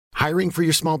Hiring for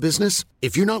your small business?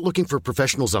 If you're not looking for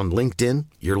professionals on LinkedIn,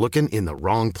 you're looking in the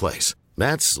wrong place.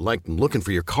 That's like looking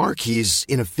for your car keys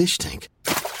in a fish tank.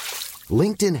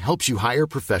 LinkedIn helps you hire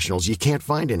professionals you can't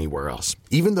find anywhere else,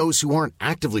 even those who aren't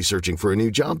actively searching for a new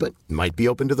job but might be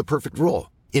open to the perfect role.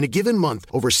 In a given month,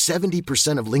 over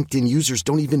 70% of LinkedIn users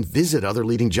don't even visit other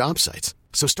leading job sites.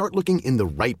 So start looking in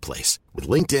the right place. With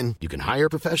LinkedIn, you can hire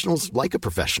professionals like a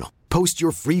professional. Post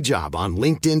your free job on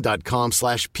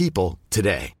linkedin.com/people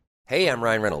today. Hey, I'm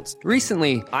Ryan Reynolds.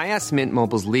 Recently, I asked Mint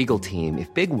Mobile's legal team if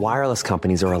big wireless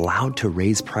companies are allowed to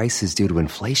raise prices due to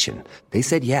inflation. They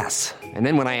said yes. And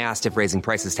then when I asked if raising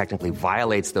prices technically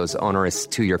violates those onerous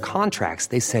 2-year contracts,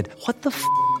 they said, "What the f***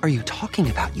 are you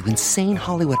talking about, you insane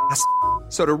Hollywood ass?"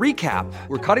 So to recap,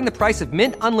 we're cutting the price of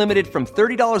Mint Unlimited from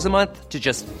 $30 a month to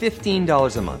just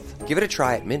 $15 a month. Give it a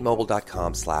try at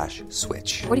mintmobile.com/switch.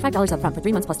 $45 up front for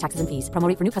 3 months plus taxes and fees. Promo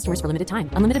rate for new customers for limited time.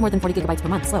 Unlimited more than 40 gigabytes per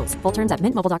month. Slows full terms at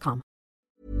mintmobile.com.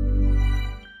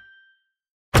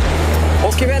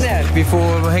 Hockeyvänner, vi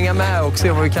får hänga med och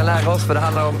se vad vi kan lära oss, för det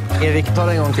handlar om Erik, ta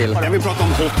det en gång till. Jag vill prata om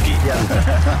hockey.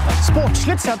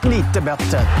 Sportsligt sett lite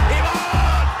bättre.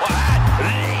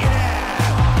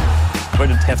 Det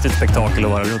var ett häftigt spektakel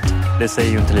att vara runt. Det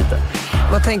säger ju inte lite.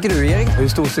 Vad tänker du, Erik? Hur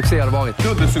stor succé har det varit?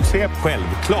 Succé,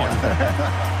 självklart.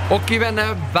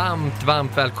 Hockeyvänner,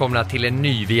 varmt välkomna till en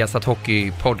ny Viasat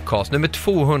Hockey-podcast nummer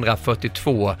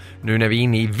 242. Nu när vi är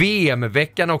inne i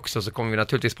VM-veckan också så kommer vi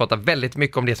naturligtvis prata väldigt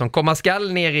mycket om det som komma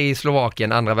skall nere i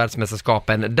Slovakien, andra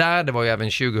världsmästerskapen. Där, det var ju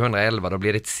även 2011, då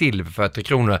blev det ett silver för 3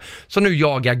 kronor. Så nu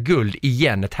jagar guld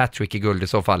igen, ett hattrick i guld i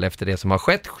så fall efter det som har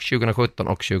skett 2017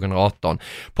 och 2018.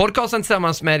 Podcasten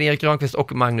tillsammans med Erik Granqvist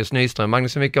och Magnus Nyström.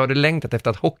 Magnus, hur mycket har du längtat efter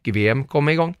att hockey-VM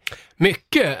kommer igång?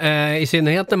 Mycket, i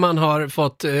synnerhet när man har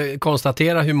fått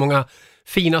konstatera hur många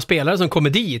fina spelare som kommer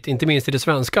dit, inte minst i det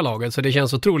svenska laget, så det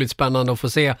känns otroligt spännande att få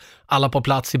se alla på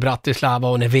plats i Bratislava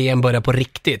och när VM börjar på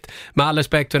riktigt. Med all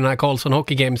respekt för den här Karlsson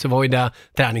Hockey Games så var ju det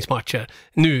träningsmatcher.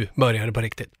 Nu börjar det på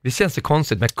riktigt. Det känns så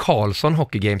konstigt med Karlsson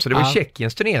Hockey Games, så det var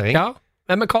Tjeckiens turnering. Ja.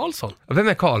 Vem är Karlsson? Vem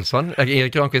är Karlsson?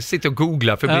 Erik Granqvist sitter och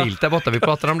googlar febrilt där borta. Vi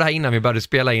pratade om det här innan vi började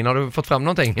spela in. Har du fått fram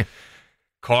någonting?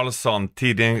 Karlsson,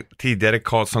 tidigare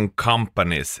Karlsson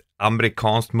Companies,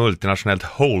 amerikanskt multinationellt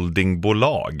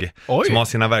holdingbolag. Oj. Som har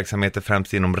sina verksamheter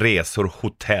främst inom resor,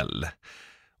 hotell.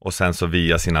 Och sen så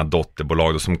via sina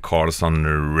dotterbolag då, som Karlsson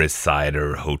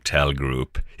Resider Hotel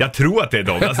Group. Jag tror att det är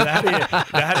dem. Alltså, det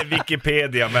här är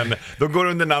Wikipedia, men de går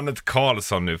under namnet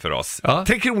Karlsson nu för oss. Ja.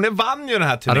 3 kronor vann ju den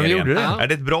här turneringen. Ja, de gjorde det. Är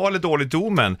det ett bra eller dåligt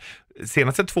domen?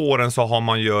 Senaste 2 åren så har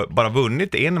man ju bara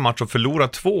vunnit 1 match och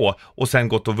förlorat 2 och sen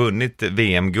gått och vunnit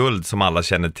VM-guld som alla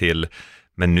känner till.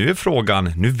 Men nu är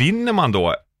frågan, nu vinner man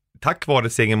då tack vare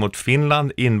segern mot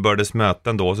Finland, inbördes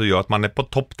möten då, så gör att man är på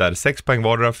topp där. 6 poäng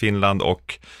vardera Finland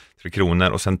och 3 kronor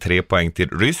och sen 3 poäng till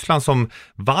Ryssland som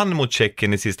vann mot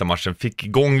Tjeckien i sista matchen. Fick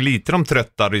igång lite de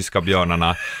trötta ryska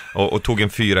björnarna och tog en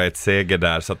 4-1-seger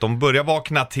där. Så att de börjar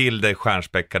vakna till det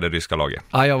stjärnspäckade ryska laget.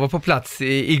 Ja, jag var på plats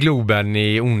i Globen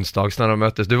i onsdags när de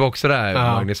möttes. Du var också där,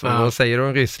 Magnus. Vad säger du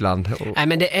om Ryssland? Nej,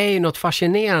 men det är ju något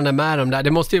fascinerande med dem där.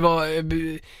 Det måste ju vara...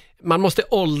 Man måste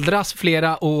åldras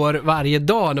flera år varje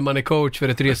dag när man är coach för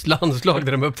ett ryskt landslag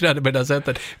där de uppträder på det här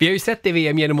sättet. Vi har ju sett det i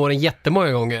VM genom åren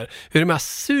jättemånga gånger. Hur de här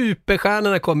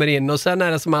superstjärnorna kommer in och sen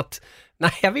är det som att...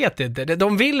 Nej, jag vet inte.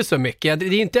 De vill så mycket. Det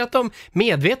är inte att de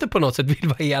medvetet på något sätt vill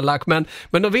vara elak, men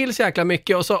de vill så jäkla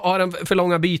mycket och så har de för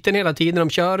långa byten hela tiden. De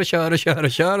kör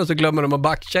och så glömmer de att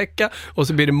backchecka och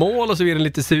så blir det mål och så blir de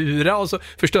lite sura och så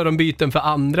förstör de byten för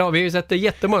andra och vi har ju sett det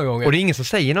jättemånga gånger. Och det är ingen som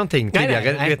säger någonting tidigare.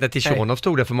 Nej. Du vet när Tichonov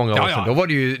stod där för många år sedan. Då var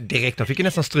det ju direkt, de fick ju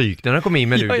nästan stryk när de kom in,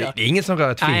 men nu det är ingen som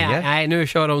rör ett finger. Nej, nu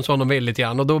kör de som de vill lite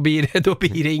grann och då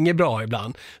blir det inget bra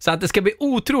ibland. Så att det ska bli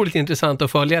otroligt intressant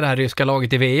att följa det här ryska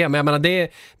laget i VM. Jag menar, det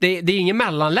är ingen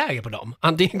mellanläge på dem.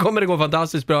 Antingen kommer det gå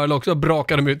fantastiskt bra eller också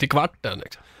brakar de ut i kvarten.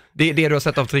 Liksom. Det du har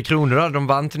sett av 3 kronor då, de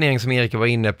vann turnering som Erik var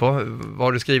inne på. Vad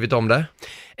har du skrivit om det?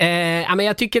 Men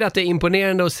jag tycker att det är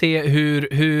imponerande att se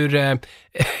hur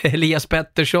Elias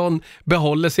Pettersson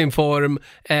behåller sin form,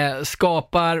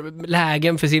 skapar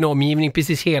lägen för sin omgivning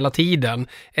precis hela tiden.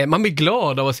 Man blir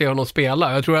glad av att se honom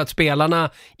spela. Jag tror att spelarna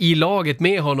i laget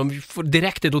med honom får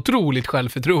direkt ett otroligt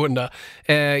självförtroende.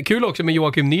 Kul också med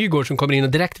Joakim Nygård som kommer in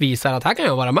och direkt visar att här kan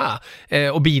jag vara med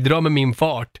och bidra med min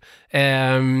fart.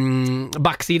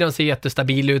 Backsidan ser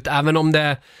jättestabil ut, även om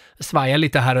det svajar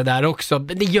lite här och där också.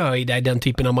 Det gör ju det i den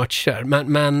typen av matcher.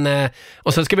 Men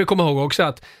och sen ska vi komma ihåg också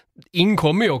att in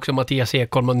kommer ju också Mattias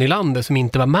Ekholm och Nylander som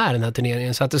inte var med i den här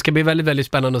turneringen. Så att det ska bli väldigt, väldigt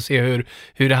spännande att se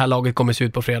hur det här laget kommer se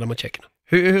ut på fredag mot Tjeckien.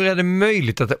 Hur är det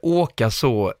möjligt att åka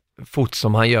så fort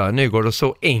som han gör Nygård och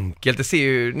så enkelt. Det ser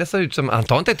ju nästan ut som, han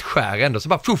tar inte ett skär ändå, så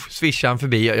bara swishar han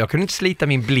förbi. Jag kunde inte slita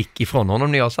min blick ifrån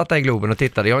honom när jag satt där i Globen och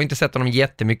tittade. Jag har inte sett honom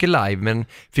jättemycket live, men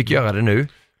fick göra det nu.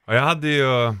 Ja, jag hade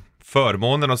ju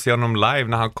förmånen att se honom live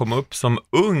när han kom upp som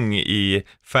ung i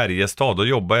Färjestad. Då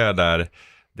jobbade jag där.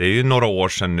 Det är ju några år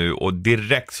sedan nu och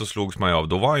direkt så slogs man av.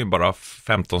 Då var han ju bara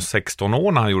 15-16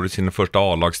 år när han gjorde sina första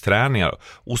A-lagsträningar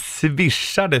och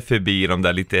swishade förbi de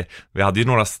där lite, vi hade ju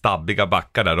några stabbiga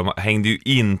backar där, de hängde ju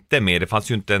inte med, det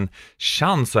fanns ju inte en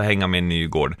chans att hänga med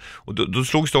Nygård. Och då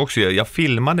slogs det också, jag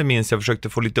filmade minst, jag försökte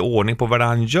få lite ordning på vad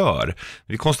han gör.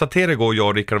 Vi konstaterade igår, jag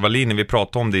och Rickard Wallin, när vi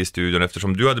pratade om det i studion,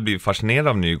 eftersom du hade blivit fascinerad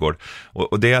av Nygård.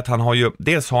 Och det är att han har ju,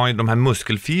 dels har han ju de här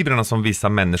muskelfibrerna som vissa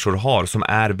människor har, som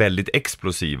är väldigt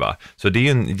explosiva. Så det är ju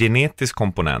en genetisk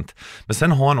komponent. Men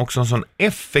sen har han också en sån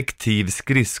effektiv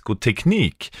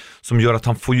skridskoteknik som gör att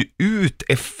han får ju ut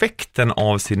effekten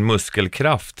av sin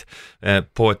muskelkraft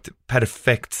på ett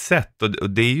perfekt sätt. Och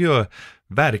det är ju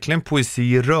verkligen poesi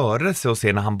i rörelse och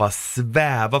se när han bara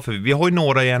svävar. För vi har ju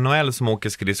några i NHL som åker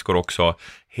skridskor också.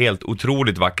 Helt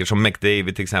otroligt vackert, som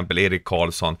McDavid till exempel, Erik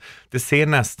Karlsson. Det ser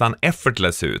nästan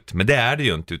effortless ut, men det är det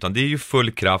ju inte, utan det är ju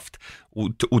full kraft,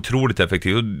 otroligt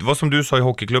effektivt. Och det var som du sa i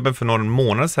hockeyklubben för några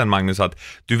månader sedan, Magnus, att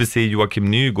du vill se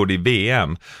Joakim Nygård i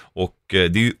VM. Och det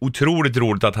är ju otroligt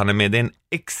roligt att han är med. Det är en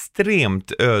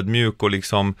extremt ödmjuk och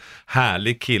liksom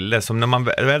härlig kille som när man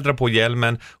väl drar på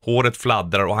hjälmen, håret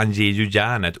fladdrar och han ger ju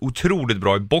järnet. Otroligt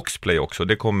bra i boxplay också.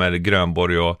 Det kommer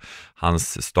Grönborg och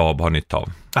hans stab har nytta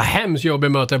av. Ja, hemskt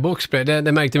jobbig möte i boxplay.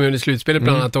 Det märkte vi under slutspelet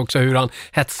bland annat också, hur han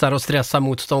hetsar och stressar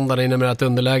motståndare inom ett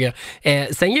underläge.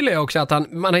 Sen gillar jag också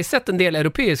att man har ju sett en del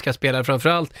europeiska spelare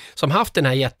framförallt som haft den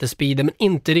här jättespeeden men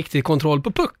inte riktigt kontroll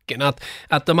på pucken.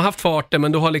 Att de har haft farten,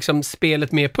 men då har liksom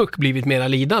spelet med puck blivit mera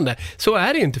lidande. Så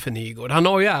är det ju inte för Nygård. Han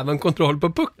har ju även kontroll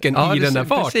på pucken i den här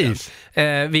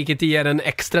farten. Vilket ger en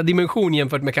extra dimension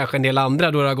jämfört med kanske en del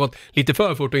andra då det har gått lite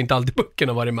för fort och inte alltid pucken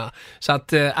har varit med. Så att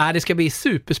det ska bli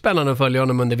superspännande att följa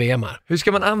honom under VM här. Hur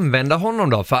ska man använda honom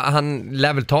då? För han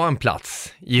lär väl ta en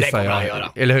plats, gissar jag.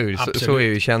 Göra. Eller hur? Så är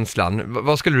ju känslan.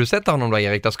 Vad skulle du sätta honom då,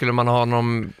 Erik? Då skulle man ha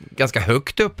honom ganska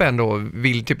högt upp ändå?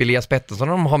 Vill typ Elias Pettersson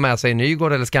ha med sig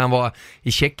Nygård, eller ska han vara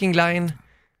i checking line?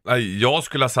 Jag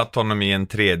skulle ha satt honom i en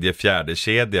 3:e, 4:e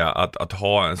kedja. Att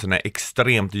ha en sån här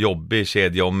extremt jobbig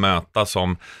kedja att möta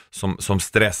som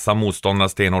stressar motståndarna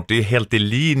stenhårt. Det är helt i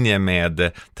linje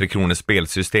med Tre Kronors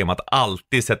spelsystem. Att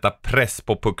alltid sätta press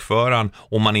på puckföraren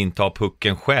om man inte har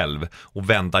pucken själv. Och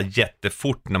vända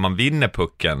jättefort när man vinner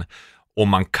pucken. Om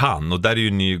man kan. Och där är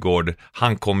ju Nygård,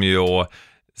 han kommer ju att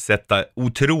sätta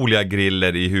otroliga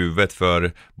griller i huvudet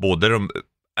för både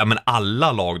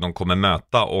alla lag de kommer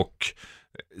möta. Och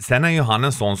sen är ju han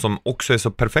en sån som också är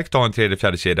så perfekt att ha en 3:e,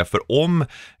 4:e kedja. För om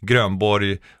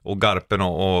Grönborg och Garpen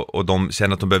och de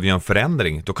känner att de behöver göra en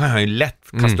förändring, då kan han ju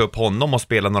lätt kasta upp honom och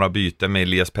spela några byten med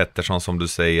Elias Pettersson som du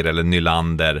säger, eller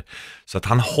Nylander. Så att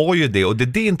han har ju det, och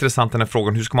det är intressant den här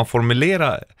frågan, hur ska man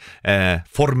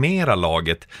formera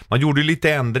laget? Man gjorde ju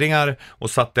lite ändringar och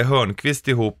satte Hörnqvist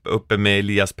ihop uppe med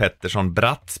Elias Pettersson.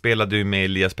 Bratt spelade ju med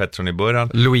Elias Pettersson i början.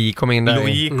 Louis kom in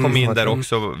där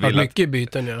också. Var mycket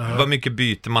byten, ja. Det var mycket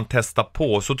byten man testar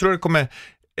på. Så tror jag det kommer,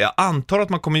 jag antar att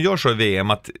man kommer göra så i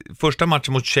VM, att första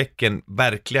matchen mot Tjeckien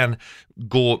verkligen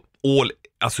gå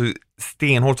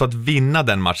stenhårt så att vinna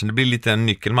den matchen. Det blir lite en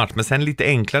nyckelmatch, men sen lite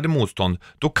enklare motstånd.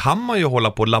 Då kan man ju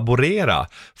hålla på och laborera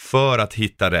för att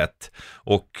hitta rätt.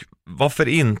 Och varför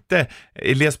inte?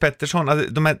 Elias Pettersson,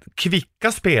 de här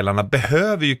kvicka spelarna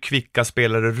behöver ju kvicka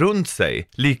spelare runt sig.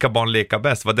 Lika barn leka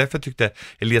bäst. Vad därför tyckte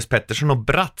Elias Pettersson och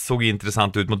Bratt såg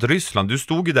intressant ut mot Ryssland. Du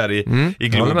stod ju där i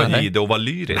Globen i det och var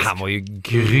lyrisk. Han var ju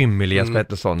grym, Elias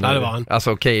Pettersson. Ja, det var han.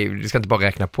 Alltså okej, vi ska inte bara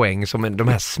räkna poäng, som de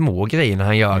här små grejerna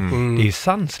han gör. Det är ju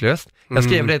sanslöst. Jag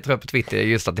skrev det, tror jag, på Twitter,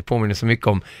 just att det påminner så mycket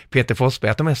om Peter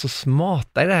Forsberg, att de är så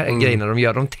smarta i det här grejerna de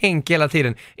gör. De tänker hela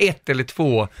tiden 1 eller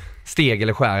 2 steg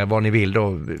eller skär, vad ni vill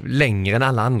då, längre än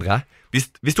alla andra.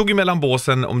 Vi stod ju mellan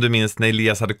båsen, om du minns, när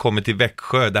Elias hade kommit till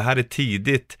Växjö. Det här är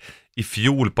tidigt i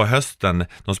fjol på hösten.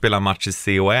 De spelar match i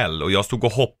CHL och jag stod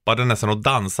och hoppade nästan och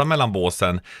dansade mellan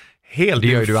båsen. Det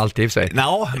gör du alltid i sig.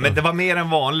 Ja, men det var mer än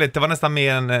vanligt. Det var nästan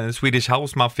mer än Swedish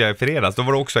House Mafia i fredags. Då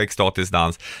var det också extatisk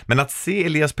dans. Men att se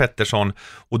Elias Pettersson,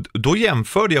 och då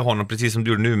jämförde jag honom, precis som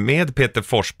du gjorde nu, med Peter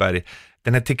Forsberg.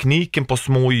 Den här tekniken på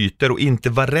små ytor och inte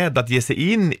vara rädd att ge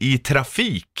sig in i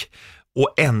trafik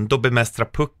och ändå bemästra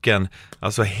pucken.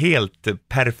 Alltså helt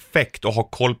perfekt, och ha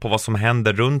koll på vad som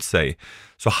händer runt sig.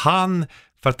 Så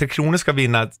för att Tre Kronor ska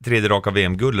vinna 3:e raka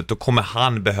VM-guldet, då kommer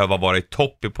han behöva vara i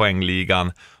topp i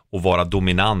poängligan och vara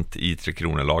dominant i Tre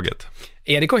Kronor-laget.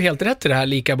 Erik har helt rätt i det här,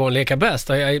 lika barn leka bäst.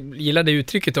 Jag gillar det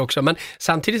uttrycket också, men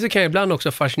samtidigt så kan jag ibland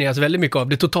också fascineras väldigt mycket av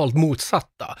det totalt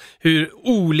motsatta. Hur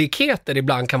olikheter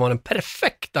ibland kan vara den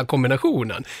perfekta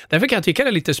kombinationen. Därför kan jag tycka det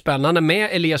är lite spännande med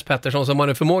Elias Pettersson som har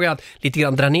en förmåga att lite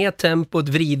grann dra ner tempot,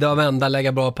 vrida och vända,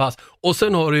 lägga bra pass. Och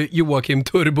sen har du Joakim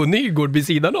Turbo Nygård vid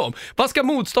sidan om. Vad ska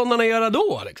motståndarna göra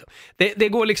då? Liksom? Det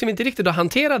går liksom inte riktigt att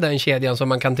hantera den kedjan som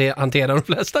man kan hantera de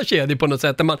flesta kedjor på något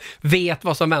sätt, där man vet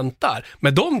vad som väntar.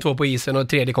 Med de två på isen och ett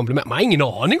tredje komplement, man har ingen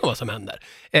aning om vad som händer.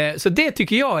 Så det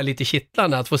tycker jag är lite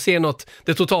kittlande, att få se något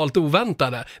det totalt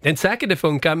oväntade. Det är inte säkert det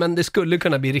funkar, men det skulle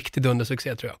kunna bli riktigt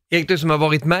undersuccé, tror jag. Erik, du som har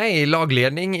varit med i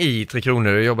lagledning i Tre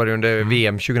Kronor och jobbade under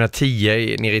VM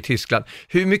 2010 nere i Tyskland.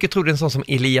 Hur mycket tror du en sån som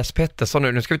Elias Pettersson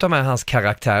nu ska vi ta med hans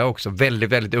karaktär också, väldigt,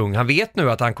 väldigt ung. Han vet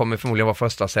nu att han kommer förmodligen vara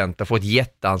första center, få ett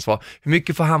jätteansvar. Hur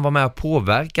mycket får han vara med och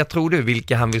påverka, tror du,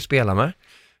 vilka han vill spela med?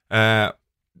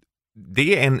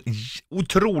 Det är en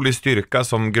otrolig styrka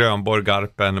som Grönborg,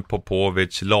 Garpen,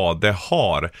 Popovic, Lade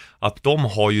har. Att de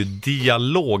har ju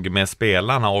dialog med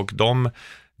spelarna, och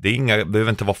det behöver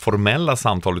inte vara formella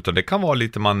samtal, utan det kan vara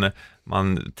lite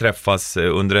man träffas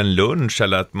under en lunch,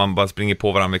 eller att man bara springer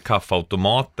på varandra med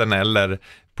kaffeautomaten eller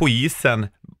på isen.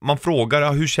 Man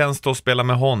frågar hur känns det att spela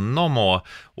med honom,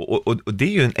 och det är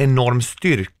ju en enorm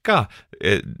styrka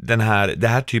det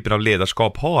här typen av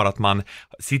ledarskap har, att man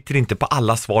sitter inte på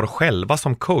alla svar själva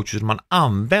som coach, utan man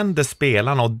använder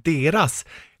spelarna och deras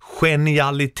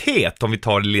genialitet. Om vi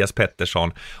tar Elias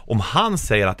Pettersson, om han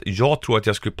säger att jag tror att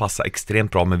jag skulle passa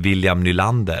extremt bra med William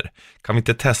Nylander, kan vi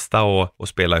inte testa och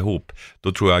spela ihop?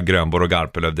 Då tror jag Grönborg och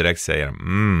Garpenlöv direkt säger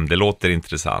det låter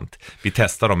intressant, vi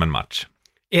testar dem en match.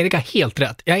 Erik har helt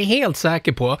rätt. Jag är helt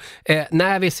säker på,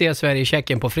 när vi ser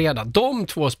Sverige-Tjeckien på fredag, de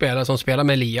två spelare som spelar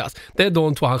med Elias, det är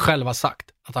de två han själv har sagt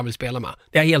att han vill spela med.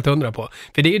 Det är jag helt 100 på.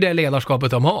 För det är ju det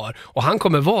ledarskapet de har. Och han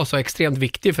kommer vara så extremt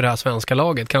viktig för det här svenska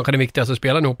laget. Kanske den viktigaste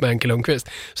spelaren ihop med Henke Lundqvist.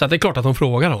 Så att det är klart att de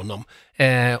frågar honom.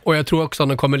 Och jag tror också att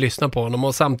de kommer lyssna på honom.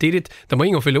 Och samtidigt, de har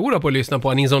ingen att förlora på att lyssna på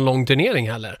honom i en sån lång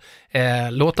turnering heller.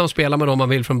 Låt dem spela med dem man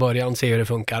vill från början, se hur det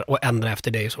funkar och ändra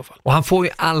efter det i så fall. Och han får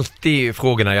ju alltid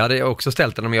frågorna. Jag hade också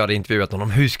ställt den om jag hade intervjuat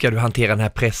honom. Hur ska du hantera den här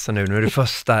pressen nu? Nu är det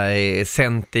första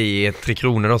cent i Tre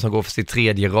Kronor då, som går för sitt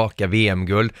 3:e raka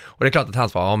VM-guld. Och det är klart att han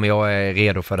svarar, men jag är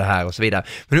redo för det här och så vidare.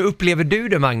 Men hur upplever du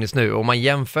det, Magnus, nu? Om man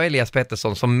jämför Elias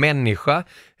Pettersson som människa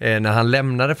när han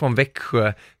lämnade från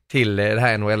Växjö till det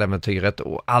här NHL-äventyret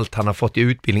och allt han har fått i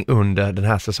utbildning under den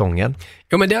här säsongen.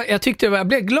 Jo, men jag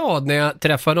blev glad när jag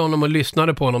träffade honom och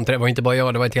lyssnade på honom. Det var inte bara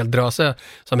jag, det var ett helt dröse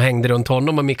som hängde runt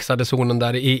honom och mixade zonen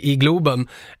där i Globen.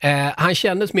 Han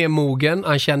kändes mer mogen,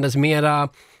 han kändes mera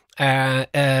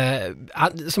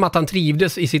som att han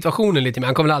trivdes i situationen lite mer.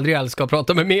 Han kommer väl aldrig älska att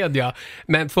prata med media,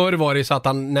 men förr var det så att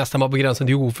han nästan var på gränsen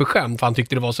till oförskämd, för han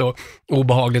tyckte det var så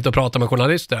obehagligt att prata med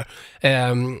journalister.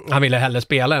 Han ville hellre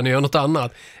spela än att göra något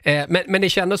annat. Men det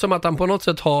kändes som att han på något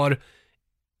sätt har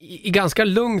i ganska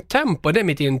lugnt tempo, det är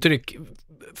mitt intryck,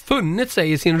 funnit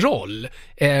sig i sin roll,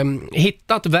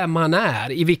 hittat vem han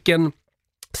är, i vilken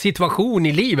situation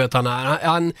i livet han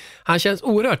är. Han känns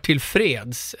oerhört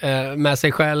tillfreds med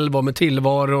sig själv och med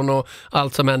tillvaron och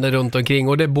allt som händer runt omkring,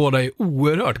 och det båda är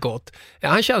oerhört gott.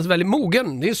 Han känns väldigt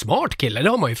mogen. Det är en smart kille, det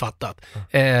har man ju fattat.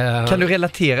 Kan du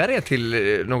relatera det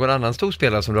till någon annan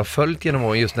storspelare som du har följt genom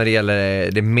åren, just när det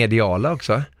gäller det mediala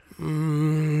också?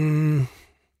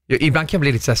 Ibland kan jag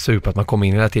bli lite så här sur på att man kommer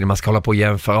in hela tiden, man ska hålla på och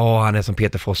jämföra, han är som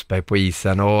Peter Forsberg på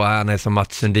isen och han är som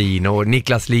Mats Sundin och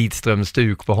Niklas Lidström,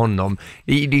 stuk på honom.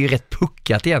 Det är ju rätt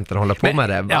puckat egentligen att hålla på med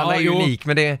det. Alla är unik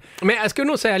med det. Men jag skulle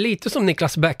nog säga lite som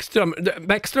Niklas Bäckström.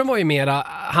 Bäckström var ju mera,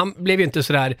 han blev ju inte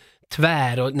sådär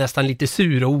tvär och nästan lite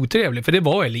sur och otrevlig, för det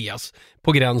var Elias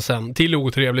på gränsen till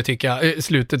otrevlig, tycker jag,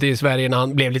 slutet i Sverige när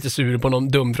han blev lite sur på någon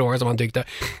dum fråga som han tyckte.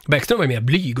 Bäckström var mer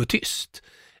blyg och tyst.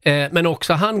 Men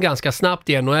också han ganska snabbt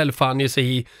i NHL fann ju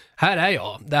sig i, här är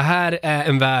jag. Det här är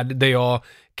en värld där jag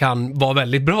kan vara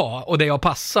väldigt bra och där jag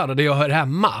passar och där jag hör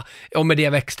hemma. Och med det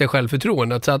växte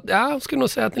självförtroendet. Så att, jag skulle nog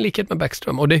säga att det är likhet med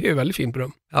Bäckström, och det är ju väldigt fint på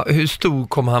dem. Ja, hur stor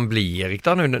kommer han bli, Erik,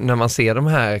 då, nu när man ser de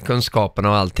här kunskaperna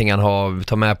och allting han har,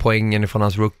 tar med poängen från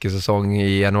hans rookie-säsong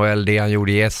i NHL, det han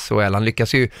gjorde i SHL. Han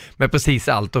lyckas ju med precis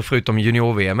allt, och förutom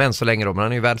junior-VM än så länge då, men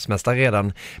han är ju världsmästare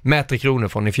redan med 3 kronor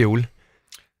från i fjol.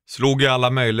 Slog ju alla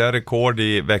möjliga rekord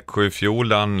i Växjö i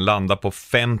fjol. Han landade på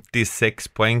 56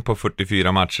 poäng på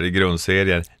 44 matcher i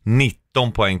grundserien.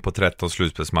 19 poäng på 13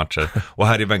 slutspelsmatcher. Och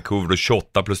här i Vancouver då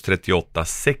 28 plus 38.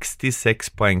 66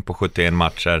 poäng på 71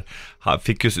 matcher. Han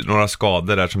fick ju några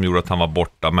skador där som gjorde att han var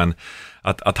borta. Men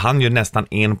att han gör nästan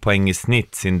 1 poäng i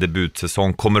snitt sin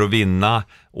debutsäsong. Kommer att vinna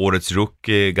årets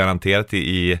rookie garanterat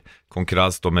i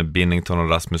konkurrens då med Binnington och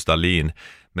Rasmus Dahlin.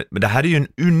 Men det här är ju en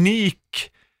unik...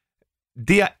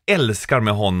 Det jag älskar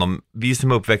med honom, vi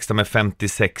som är uppväxta med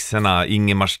 56orna,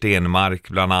 Ingemar Stenmark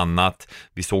bland annat,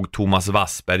 vi såg Thomas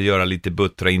Wassberg göra lite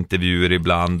buttra intervjuer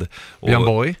ibland. Och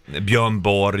Björn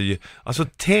Borg. Alltså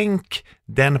tänk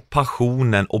den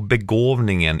passionen och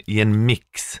begåvningen i en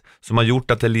mix som har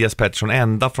gjort att Elias Pettersson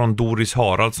ända från Doris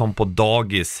Haraldsson på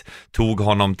dagis tog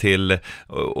honom till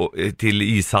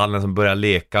ishallen som började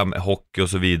leka med hockey och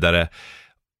så vidare.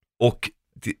 Och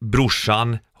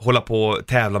brorsan, hålla på och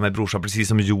tävla med brorsan precis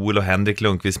som Joel och Henrik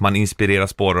Lundqvist, man inspirerar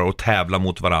sporrar och tävlar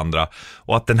mot varandra,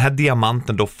 och att den här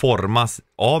diamanten då formas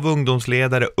av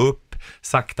ungdomsledare upp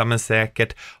sakta men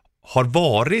säkert, har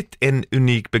varit en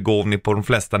unik begåvning på de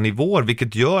flesta nivåer,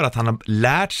 vilket gör att han har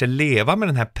lärt sig leva med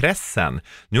den här pressen.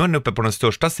 Nu är han uppe på den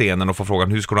största scenen och får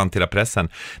frågan hur ska du hantera pressen,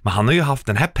 men han har ju haft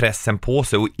den här pressen på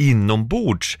sig och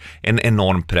inombords en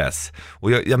enorm press.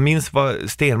 Och jag minns vad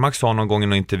Stenmark sa någon gång i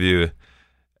någon intervju: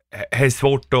 det är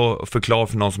svårt att förklara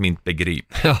för någon som inte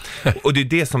begriper. Ja. Och det är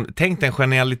det som, tänk den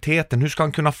genialiteten, hur ska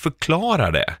han kunna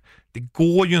förklara det? Det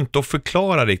går ju inte att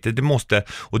förklara riktigt, det måste,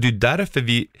 och det är därför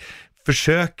vi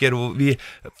försöker och vi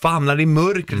famlar i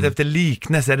mörkret efter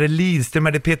liknelse. Är det Lidström,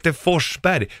 är det Peter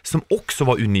Forsberg som också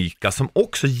var unika, som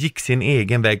också gick sin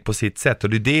egen väg på sitt sätt, och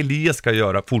det är det Elias ska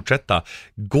göra, fortsätta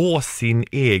gå sin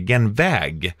egen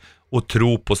väg och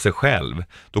tro på sig själv.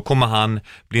 Då kommer han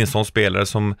bli en sån spelare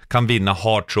som kan vinna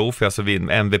Hart Trophy, alltså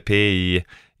vinna MVP i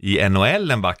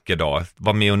NHL en vacker dag.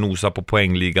 Var med och nosa på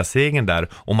poängligasegern där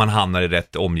om man hamnar i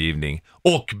rätt omgivning.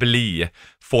 Och bli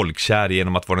folkkär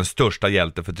genom att vara den största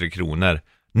hjälte för 3 Kronor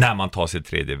när man tar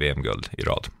sitt 3:e VM-guld i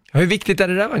rad. Hur viktigt är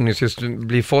det där, Magnus, just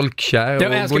bli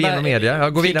folkkär och gå igenom media?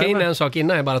 Jag går vidare in en sak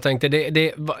innan jag bara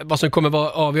tänkte, vad som kommer vara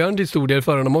avgörande i stor del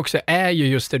för honom också är ju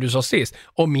just det du sa sist,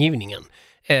 omgivningen.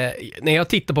 När jag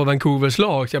tittar på Vancouvers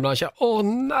lag så jag ibland känner,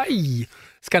 nej,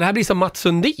 ska det här bli som Mats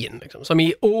Sundin liksom, som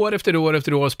i år efter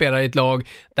år spelar i ett lag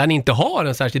där han inte har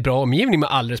en särskilt bra omgivning, med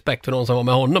all respekt för någon som var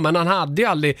med honom, men han hade ju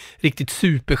aldrig riktigt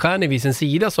superstjärnor vid sin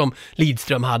sida som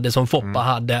Lidström hade, som Foppa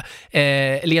hade.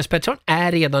 Elias Pettersson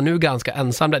är redan nu ganska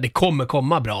ensam där. Det kommer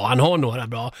komma bra, han har några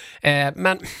bra,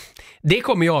 men det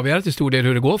kommer ju avgöra till stor del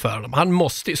hur det går för honom.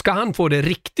 Ska han få det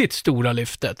riktigt stora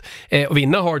lyftet och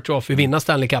vinna Hart Trophy, vinna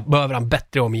Stanley Cup, behöver han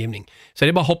bättre omgivning. Så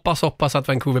det är bara hoppas att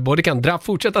Vancouver både kan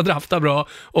fortsätta drafta bra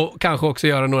och kanske också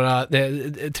göra några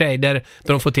trader där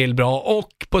de får till bra, och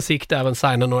på sikt även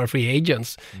signa några free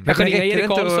agents. Kanske ringa Erik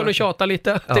Karlsson och tjata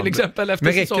lite till exempel efter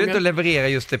säsongen. Men räcker det inte att leverera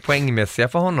just det poängmässiga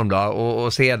för honom då,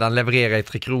 och sedan leverera i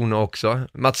 3 Kronor också?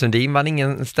 Mats Sundin vann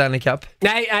ingen Stanley Cup?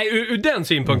 Nej, ur den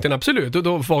synpunkten absolut. Och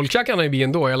då folkchack kan han ju bli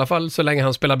ändå, i alla fall så länge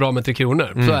han spelar bra med 3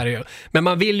 Kronor. Så är det ju. Men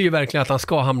man vill ju verkligen att han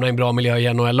ska hamna i en bra miljö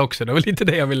i NHL också. Det var lite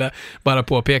det jag ville bara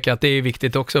påpeka, att det är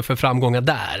viktigt också för framgångar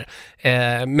där.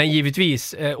 Men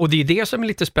givetvis, och det är det som är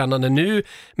lite spännande nu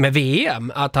med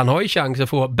VM, att han har ju chans att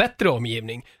få bättre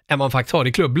omgivning än man faktiskt har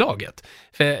i klubblaget.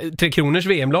 För 3 Kronors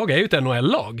VM-lag är ju ett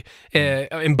NHL-lag.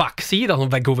 En backsida som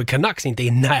Vancouver Canucks inte är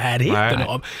i närheten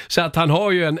av. Så att han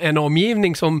har ju en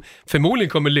omgivning som förmodligen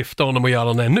kommer lyfta honom och göra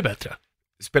honom ännu bättre.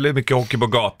 Spelar ju mycket hockey på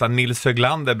gatan. Nils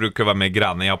Höglander brukar vara med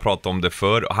grannen, jag pratade om det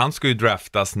förr. Han ska ju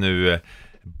draftas nu.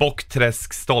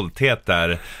 Bockträsk stolthet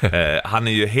där. Han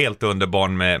är ju helt underbar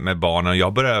med barnen.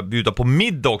 Jag börjar bjuda på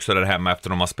middag också där hemma efter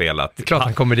de har spelat. Det är klart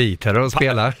han kommer dit här och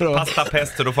spelar. Pasta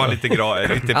pesto, då får han lite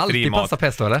fri alltid mat. Pasta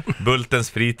pesto, eller?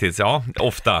 Bultens fritids, ja,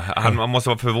 ofta. Man måste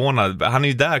vara förvånad. Han är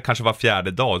ju där kanske var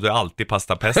 4:e dag, så är alltid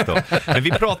pasta pesto. Men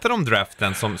vi pratar om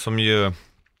draften som ju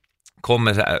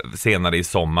kommer senare i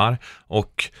sommar,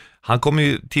 och han kommer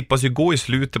ju tippas ju gå i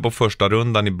slutet på första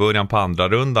rundan, i början på andra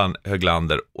rundan,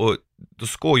 Höglander. Och då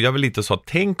skojar vi lite och sa,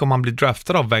 tänk om han blir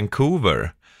draftad av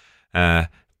Vancouver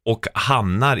och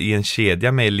hamnar i en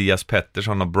kedja med Elias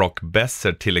Pettersson och Brock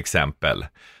Besser till exempel.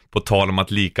 På tal om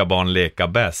att lika barn leka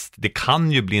bäst. Det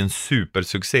kan ju bli en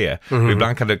supersuccé. Och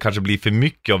ibland kan det kanske bli för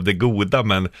mycket av det goda,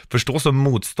 men förstå som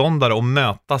motståndare och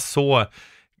möta sådana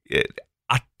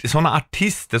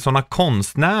artister, sådana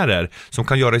konstnärer som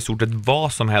kan göra i stort sett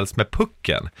vad som helst med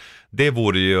pucken. Det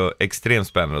vore ju extremt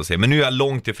spännande att se. Men nu är jag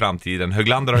långt i framtiden.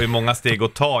 Höglander har ju många steg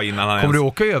att ta innan han... Kommer du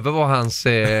åka över vad hans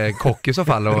kock i så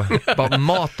fall och bara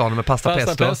mata honom med pasta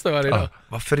pesto? Ja.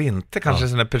 Varför inte? Kanske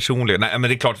sån där personlig... Nej, men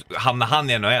det är klart, hamnar han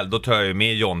i NHL, då tar jag ju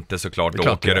med Jonte såklart och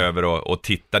åker över och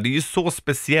tittar. Det är ju så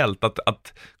speciellt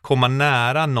att komma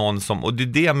nära någon som... Och det är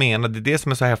det jag menar, det är det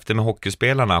som är så häftigt med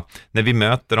hockeyspelarna. När vi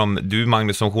möter dem, du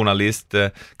Magnus som som journalist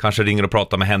kanske ringer och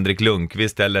pratar med Henrik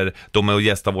Lundqvist, eller de är och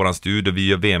gästar våran studio, vi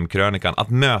gör VM-krönikan, att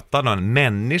möta den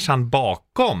människan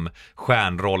bakom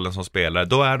stjärnrollen som spelare,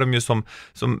 då är de ju som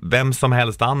vem som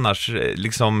helst annars,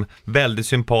 liksom väldigt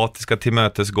sympatiska,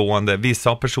 tillmötesgående. Vissa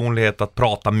har personlighet att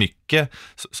prata mycket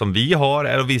som vi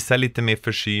har, och vissa är lite mer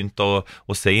försynt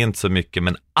och säger inte så mycket,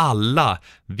 men alla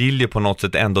vill ju på något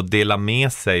sätt ändå dela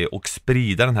med sig och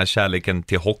sprida den här kärleken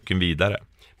till hockeyn vidare.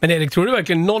 Men Erik, tror du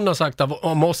verkligen någon har sagt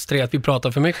om oss tre att vi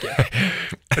pratar för mycket?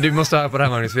 Du måste höra på det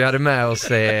här, Magnus. Vi hade med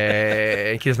oss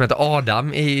en kille som heter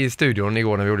Adam i studion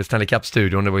igår när vi gjorde Stanley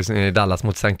Cup-studion. Det var i Dallas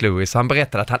mot St. Louis. Han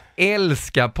berättade att han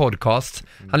älskar podcast.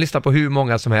 Han lyssnar på hur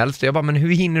många som helst. Jag bara, men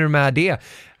hur hinner du med det?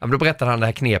 Ja, då berättade han det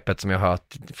här knepet som jag har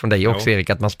hört från dig också, Erik,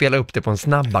 att man spelar upp det på en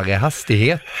snabbare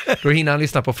hastighet. Då hinner han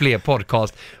lyssna på fler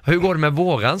podcast. Hur går det med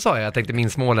våran, sa jag. Jag tänkte min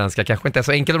småländska kanske inte är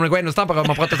så enkel om det går ännu snabbare om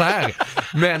man pratar så här.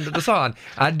 Men då sa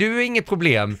han, du är inget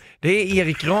problem. Det är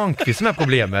Erik Granqvist som är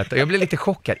problemet. Och jag blev lite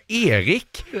chockad.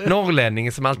 Erik,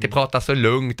 norrlänningen som alltid pratar så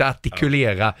lugnt och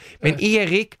artikulerar. Men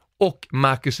Erik och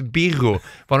Marcus Birro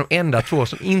var de enda två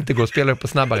som inte går att spela upp på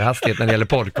snabbare hastighet när det gäller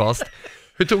podcast.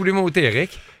 Hur tog du emot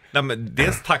Erik? Nej, men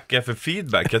dels tackar jag för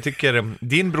feedback. Jag tycker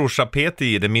din brorsa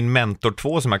Peter, min mentor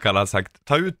 2 som jag kallar, har sagt,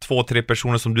 ta ut 2-3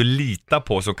 personer som du litar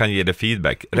på som kan ge dig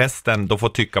feedback. Resten, de får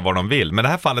tycka vad de vill. Men det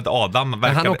här fallet Adam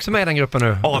verkar... Han är också med i den gruppen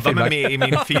nu. Adam är med i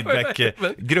min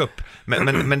feedbackgrupp.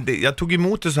 Men jag tog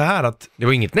emot det så här att... Det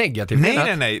var inget negativt.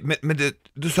 Nej. Men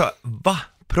du sa, va?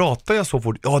 Pratar jag så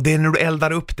fort? Ja, det är när du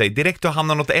eldar upp dig. Direkt du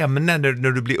hamnar något ämne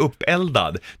när du blir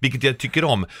uppeldad, vilket jag tycker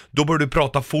om. Då börjar du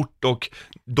prata fort, och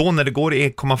då när det går i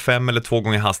 1,5 eller 2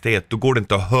 gånger hastighet, då går det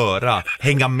inte att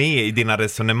hänga med i dina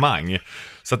resonemang.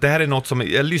 Så att det här är något som...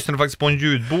 Jag lyssnade faktiskt på en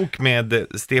ljudbok med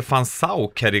Stefan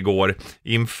Sauk här igår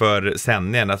inför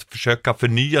sändningen, att försöka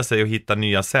förnya sig och hitta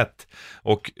nya sätt.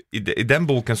 Och i den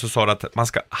boken så sa det att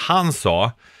han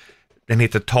sa... Den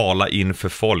heter Tala inför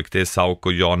folk. Det är Sauk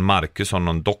och Jan Markusson,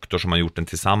 någon doktor som har gjort den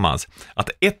tillsammans. Att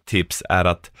ett tips är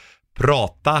att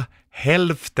prata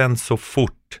hälften så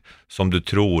fort som du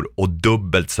tror och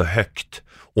dubbelt så högt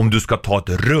om du ska ta ett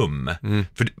rum.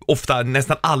 För ofta,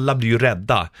 nästan alla blir ju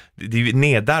rädda. Det är ju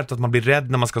nedärvt att man blir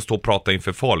rädd när man ska stå och prata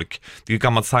inför folk. Det är ju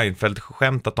gammalt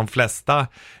Seinfeld-skämt att de flesta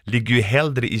ligger ju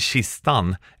hellre i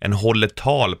kistan än håller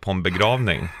tal på en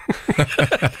begravning.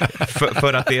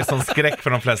 för att det är sån skräck för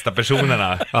de flesta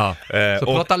personerna. Ja. Så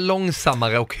prata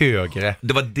långsammare och högre.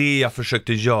 Det var det jag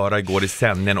försökte göra igår i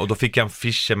sändningen, och då fick jag en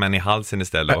fisherman i halsen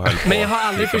istället och höll på. Men jag har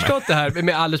aldrig förstått det här,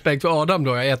 med all respekt för Adam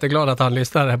då. Jag är jätteglad att han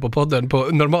lyssnar här på podden på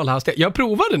normal hastighet. Jag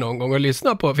provade någon gång att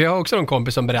lyssna på, för jag har också en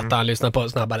kompis som berättar att han lyssnar på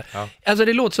snabbare. Ja. Alltså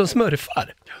det låter som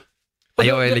smurfar. Och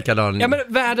jag är likadan. Ja, men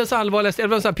världens allvarligaste, det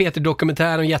var en sån här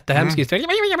Peter-dokumentär om jättehemsk historia.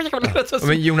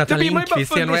 Men Jonathan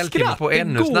Lindqvist i NHL-timme på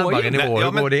ännu snabbare nivå.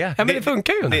 Ja, men det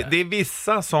funkar ju inte. Det är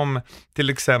vissa som, till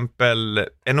exempel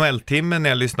NHL-timmen, när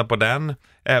jag lyssnar på den,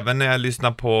 även när jag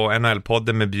lyssnar på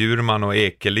NHL-podden med Bjurman och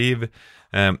Ekeliv,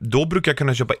 då brukar jag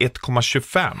kunna köpa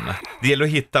 1,25. Det gäller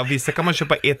att hitta, vissa kan man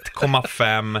köpa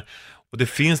 1,5. Och det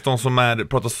finns de som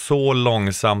pratar så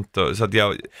långsamt så att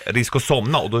jag risk att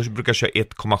somna, och då brukar jag köra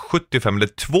 1,75 eller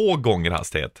 2 gånger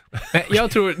hastighet.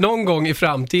 Jag tror någon gång i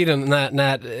framtiden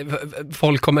när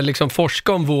folk kommer liksom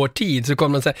forska om vår tid, så kommer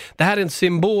man säga, det här är en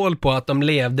symbol på att de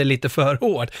levde lite för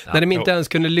hårt. Ja, när de inte ens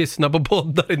kunde lyssna på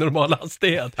poddar i normal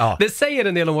hastighet. Ja. Det säger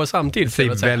en del om vår samtid. Det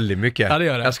säger väldigt mycket. Ja, det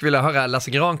gör det. Jag skulle vilja höra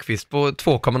Lasse Granqvist på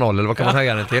 2,0 eller vad kan man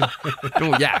höja den till?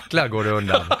 Då jäklar går det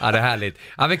undan. Ja, det är härligt.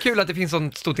 Ja, men kul att det finns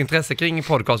sånt stort intresse kring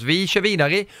podcast. Vi kör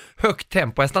vidare i högt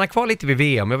tempo. Jag stannar kvar lite vid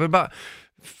VM. Jag vill bara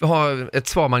ha ett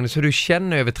svar, Magnus, hur du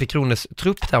känner över Tre Kronors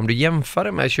trupp där, om du jämför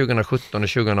det med 2017 och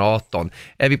 2018.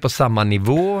 Är vi på samma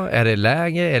nivå? Är det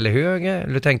lägre eller högre?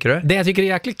 Eller hur tänker du? Det jag tycker är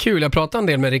jäkligt kul, jag pratade en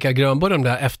del med Rickard Grönborg om det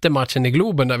här efter matchen i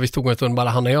Globen, där vi stod en stund bara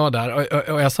han och jag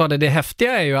där, och jag sa det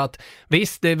häftiga är ju att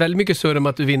visst, det är väldigt mycket surr om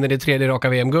att du vinner det 3:e raka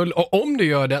VM-guld, och om du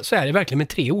gör det så är det verkligen med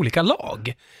 3 olika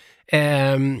lag.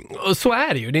 Och så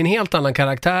är det ju. Det är en helt annan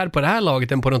karaktär på det här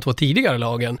laget än på de 2 tidigare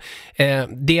lagen.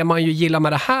 Det man ju gillar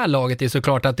med det här laget är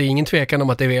såklart att det är ingen tvekan om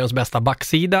att det är VMs bästa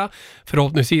backsida.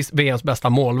 Förhoppningsvis VMs bästa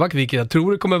målvakt, vilket jag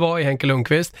tror det kommer vara i Henke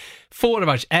Lundqvist.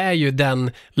 Forwards är ju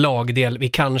den lagdel vi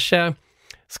kanske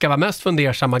ska vara mest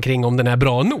fundersamma kring om den är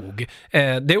bra nog.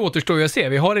 Det återstår ju att se.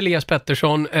 Vi har Elias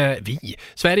Pettersson,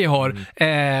 Sverige har,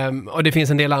 och det finns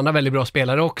en del andra väldigt bra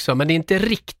spelare också, men det är inte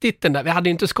riktigt den där. Vi hade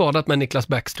ju inte skadat med Niklas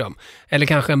Bäckström, eller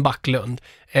kanske en Backlund.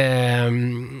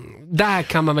 Där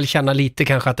kan man väl känna lite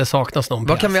kanske att det saknas någon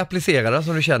Vad kan vi applicera då,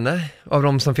 som du känner, av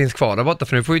de som finns kvar där borta?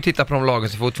 För nu får vi titta på de lagen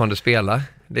som fortfarande spelar.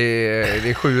 Det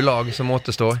är 7 lag som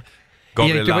återstår.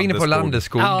 Erik, du var inne på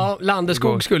Landeskog. Ja,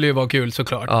 Landeskog skulle ju vara kul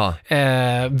såklart. Ja.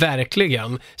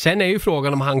 Verkligen. Sen är ju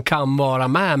frågan om han kan vara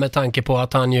med tanke på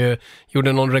att han ju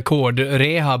gjorde någon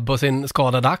rekordrehab på sin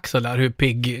skadade axel där. Hur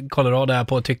pigg Colorado är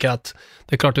på att tycka att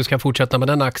det är klart du ska fortsätta med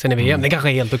den axeln i VM. Det kanske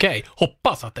är helt okej.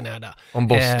 Hoppas att den är där. Om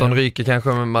Boston ryker kanske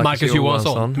med Marcus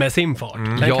Johansson med sin fart.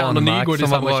 Jan Mark som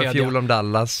var bra i fjol om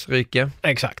Dallas ryker.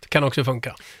 Exakt, kan också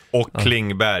funka. Och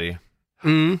Klingberg.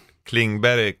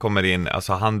 Klingberg kommer in,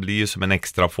 alltså han blir ju som en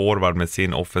extra forward med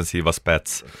sin offensiva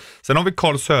spets. Sen har vi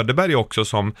Carl Söderberg också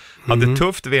som hade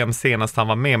tufft VM senast han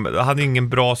var med. Han hade ingen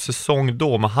bra säsong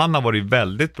då, men han har varit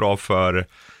väldigt bra för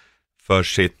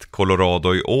sitt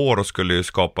Colorado i år och skulle ju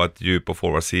skapa ett djup på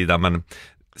forwardsidan. Men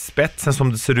spetsen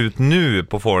som det ser ut nu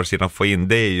på forwardsidan att få in,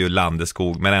 det är ju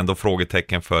Landeskog, men ändå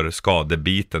frågetecken för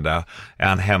skadebiten där. Är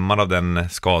han hämmad av den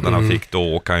skadan han fick,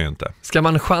 då åker han ju inte. Ska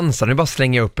man chansa? Nu bara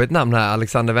slänga upp ett namn här,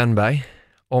 Alexander Wennberg,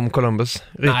 om Columbus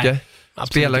ryker.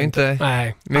 Spelar ju inte.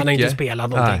 Nej, mycket. Han har inte spelat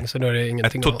någonting. Så då är det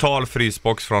ingenting. En total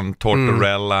frysbox från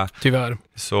Tortorella. Tyvärr.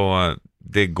 Så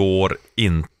det går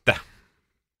inte.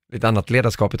 Lite annat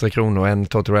ledarskap i Tre Kronor än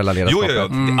Tortorella-ledarskapet.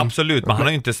 Jo, absolut. Men han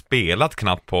har ju inte spelat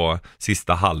knappt på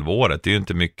sista halvåret. Det är ju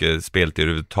inte mycket speltid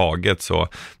överhuvudtaget. Så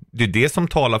det är det som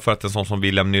talar för att en sån som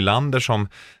William Nylander, som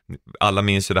alla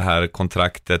minns ju det här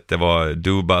kontraktet, det var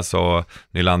Dubas och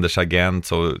Nylanders agent,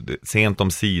 så sent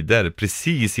om sidor,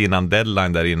 precis innan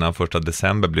deadline där innan 1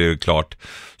 december blir det klart.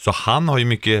 Så han har ju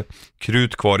mycket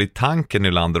krut kvar i tanken,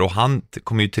 Nylander, och han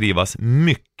kommer ju trivas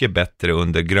mycket bättre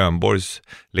under Grönborgs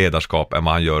ledarskap än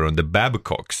vad han gör under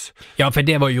Babcocks. Ja, för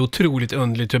det var ju otroligt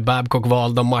underligt hur Babcock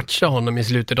valde att matcha honom i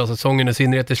slutet av säsongen, och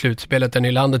synnerhet i slutspelet där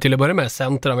Nylander till att börja med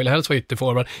center, han ville helst vara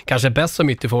ytterforward, kanske bäst som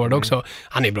ytterforward också.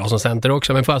 Han är bra som center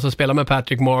också, men får alltså spela med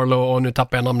Patrick Marleau, och nu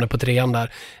tappar jag namnet på trean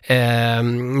där.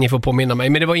 Ni får påminna mig.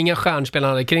 Men det var inga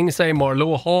stjärnspelare kring sig.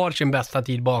 Marleau har sin bästa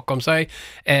tid bakom sig.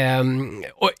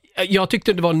 Och jag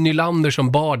tyckte det var Nylander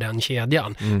som bar den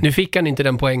kedjan. Nu fick han inte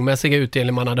den poängmässiga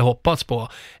utdelning man hade hoppats på.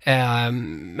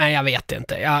 Men jag vet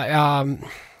inte.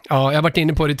 Jag har varit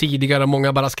inne på det tidigare och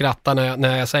många bara skrattar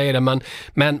när jag säger det.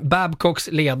 Men Babcocks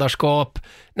ledarskap,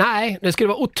 nej, det skulle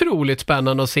vara otroligt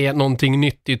spännande att se någonting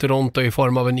nytt i Toronto i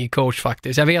form av en ny coach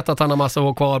faktiskt. Jag vet att han har massa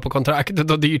år kvar på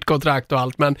kontraktet och dyrt kontrakt och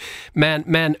allt,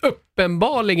 men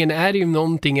uppenbarligen är det ju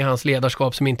någonting i hans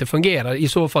ledarskap som inte fungerar. I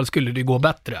så fall skulle det gå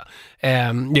bättre,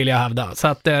 vill jag hävda. Så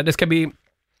att det ska bli,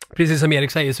 precis som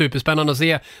Erik säger, superspännande att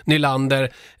se Nylander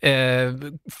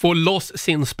få loss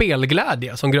sin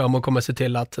spelglädje, som Grönborg kommer se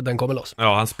till att den kommer loss.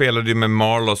 Ja, han spelade ju med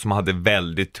Marleau som hade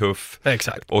väldigt tuff.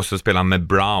 Exakt. Och så spelade han med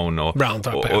Brown.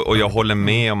 Och jag håller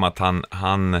med om att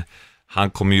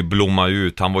han kommer ju blomma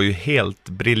ut. Han var ju helt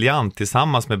briljant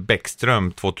tillsammans med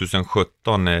Bäckström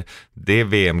 2017 när det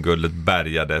VM-guldet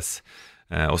bärgades.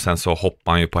 Och sen så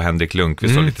hoppar han ju på Henrik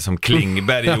Lundqvist och lite som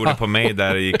Klingberg gjorde på mig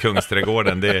där i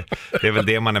Kungsträdgården. Det är väl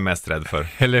det man är mest rädd för.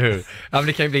 Eller hur? Ja, men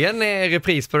det kan ju bli en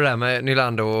repris på det där med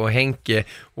Nylander och Henke.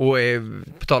 Och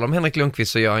på tal om Henrik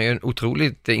Lundqvist så gör han ju en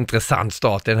otroligt intressant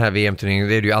start i den här VM-turneringen.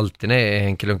 Det är det ju alltid när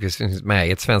Henke Lundqvist finns med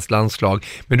i ett svenskt landslag.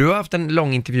 Men du har haft en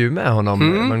lång intervju med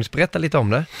honom. Magnus, berätta lite om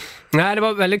det. Nej, det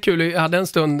var väldigt kul. Jag hade en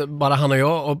stund, bara han och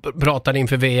jag, och pratade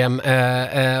inför VM.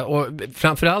 Och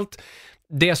framförallt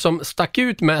det som stack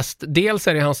ut mest, dels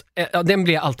är det hans, den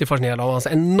blir jag alltid fascinerad av, hans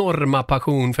enorma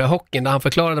passion för hockeyn, där han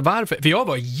förklarade varför. För jag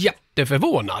var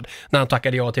jätteförvånad när han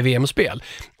tackade ja till VM-spel.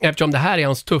 Eftersom det här är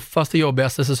hans tuffaste,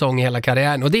 jobbigaste säsong i hela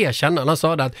karriären. Och det erkänner han. Han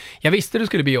sa att jag visste det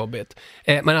skulle bli jobbigt.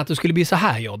 Men att det skulle bli så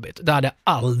här jobbigt, det hade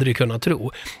jag aldrig kunnat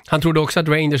tro. Han trodde också att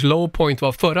Rangers low point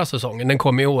var förra säsongen. Den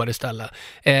kom i år istället.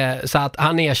 Så att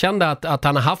han erkände att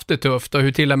han har haft det tufft, och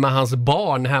hur till och med hans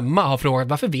barn hemma har frågat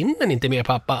varför vinner ni inte mer,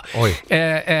 pappa?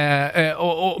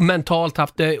 Och mentalt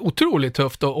haft det otroligt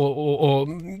tufft och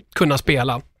kunna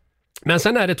spela. Men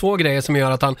sen är det två grejer som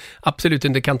gör att han absolut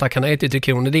inte kan tacka nej till Tre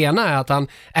Kronor. Det ena är att han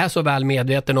är så väl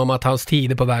medveten om att hans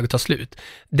tid är på väg att ta slut.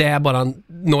 Det är bara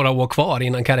några år kvar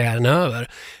innan karriären är över.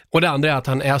 Och det andra är att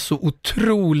han är så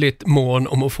otroligt mån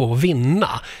om att få vinna.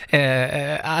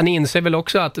 Han inser väl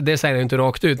också att, det säger han inte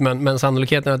rakt ut, men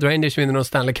sannolikheten att Rangers vinner någon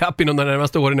Stanley Cup inom de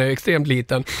närmaste åren är extremt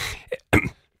liten.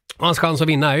 Hans chans att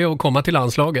vinna är ju att komma till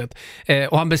landslaget.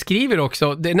 Och han beskriver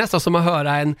också, det är nästan som att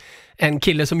höra en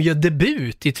kille som gör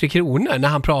debut i Tre Kronor när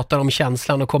han pratar om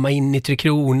känslan att komma in i Tre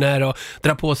Kronor och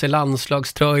dra på sig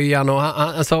landslagströjan. Och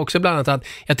han sa också bland annat att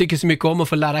jag tycker så mycket om att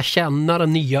få lära känna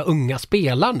de nya unga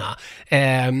spelarna.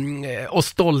 Och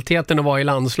stoltheten att vara i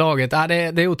landslaget, det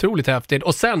är otroligt häftigt.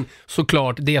 Och sen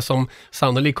såklart det som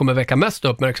sannolikt kommer väcka mest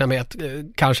uppmärksamhet,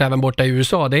 kanske även borta i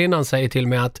USA, det är när han säger till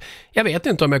mig att jag vet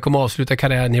inte om jag kommer avsluta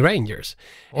karriären i Rangers.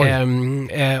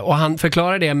 Och han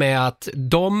förklarar det med att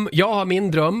jag har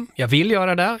min dröm, jag vill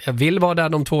göra det. Jag vill vara där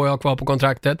de 2 jag har kvar på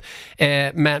kontraktet.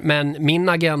 Men min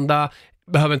agenda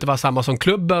behöver inte vara samma som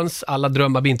klubbens. Alla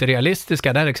drömmar blir inte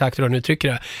realistiska. Det är exakt hur de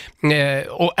uttrycker det.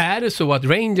 Och är det så att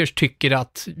Rangers tycker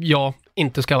att jag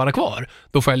inte ska vara kvar,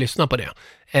 då får jag lyssna på det.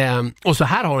 Och så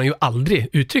här har han ju aldrig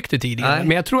uttryckt det tidigare. Nej.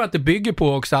 Men jag tror att det bygger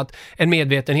på också att en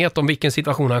medvetenhet om vilken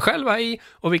situation han själv är i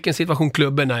och vilken situation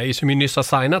klubben är i, som ju nyss har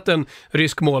signat en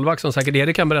rysk målvakt som säkert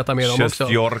Erik kan berätta mer om också.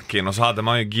 Sjostjorkin, och så hade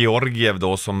man ju Georgiev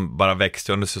då som bara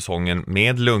växte under säsongen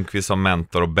med Lundqvist som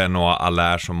mentor och Benoit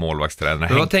Allaire som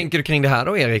målvaktstränare. Vad tänker du kring det här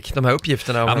då, Erik? De här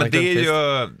uppgifterna om men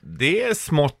det är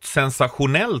smått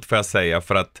sensationellt för jag säga,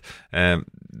 för att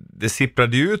det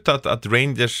sipprade ut att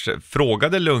Rangers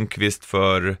frågade Lundqvist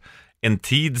för en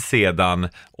tid sedan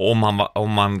om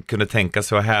man kunde tänka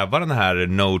sig att häva den här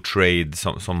no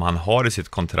trade som han har i sitt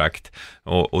kontrakt.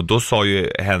 Och då sa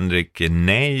ju Henrik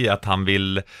nej, att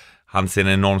han ser en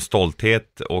enorm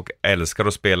stolthet och älskar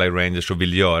att spela i Rangers och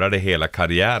vill göra det hela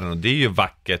karriären. Och det är ju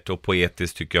vackert och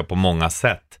poetiskt tycker jag på många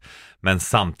sätt. Men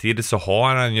samtidigt så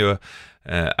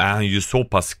är han ju så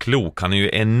pass klok. Han är ju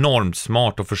enormt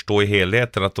smart och förstår i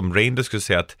helheten att om Rangers skulle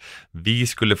säga att vi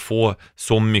skulle få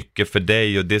så mycket för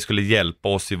dig och det skulle hjälpa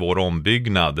oss i vår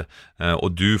ombyggnad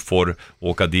och du får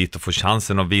åka dit och få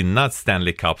chansen att vinna ett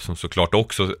Stanley Cup, som såklart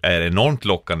också är enormt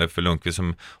lockande för Lundqvist,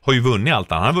 som har ju vunnit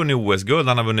allt. Han har vunnit OS-guld,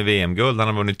 han har vunnit VM-guld, han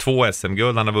har vunnit 2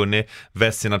 SM-guld, han har vunnit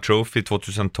Vezina Trophy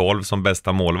 2012 som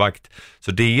bästa målvakt.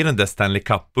 Så det är den där Stanley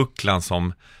Cup-bucklan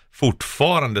som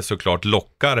fortfarande såklart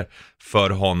lockar för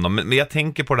honom. Men jag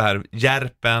tänker på det här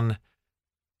Järpen,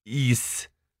 is,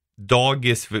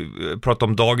 dagis, pratar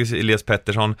om dagis Elias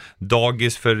Pettersson,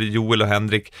 dagis för Joel och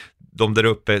Henrik. De där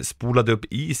uppe spolade upp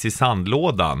is i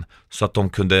sandlådan så att de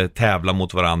kunde tävla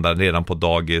mot varandra redan på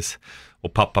dagis.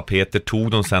 Och pappa Peter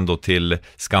tog dem sen då till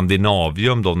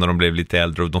Skandinavium då när de blev lite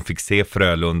äldre och de fick se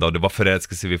Frölunda och det var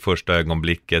förälskelse vid första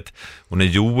ögonblicket. Och när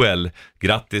Joel,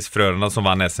 grattis Frölunda som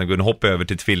vann SM-guld, hoppade över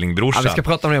till tvillingbrorsan. Ja, vi ska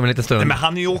prata om det om en liten stund. Nej, men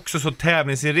han är ju också så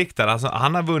tävlingsinriktad. Alltså,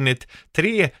 han har vunnit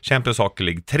 3 Champions Hockey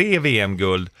League, 3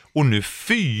 VM-guld och nu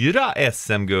 4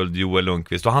 SM-guld, Joel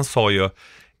Lundqvist. Och han sa ju,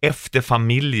 efter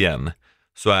familjen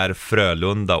så är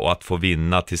Frölunda och att få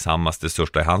vinna tillsammans det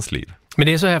största i hans liv. Men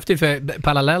det är så häftigt, för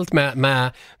parallellt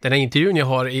med den här intervjun jag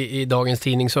har i dagens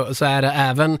tidning så är det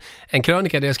även en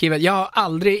krönika där jag skriver att jag har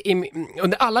aldrig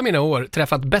under alla mina år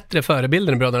träffat bättre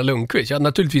förebilder än bröderna Lundqvist. Jag har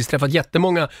naturligtvis träffat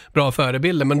jättemånga bra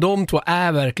förebilder, men de 2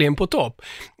 är verkligen på topp.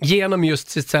 Genom just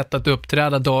sitt sätt att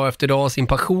uppträda dag efter dag, sin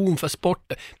passion för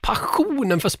sporten.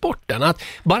 Passionen för sporten. Att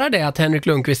bara det att Henrik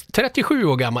Lundqvist, 37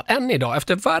 år gammal, än idag,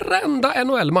 efter varenda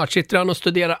NHL-match sitter han och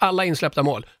studerar alla insläppta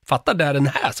mål. Fattar det den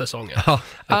här säsongen. Ja,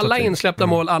 alla insläppta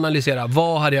mål, analysera.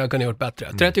 Vad hade jag kunnat gjort bättre?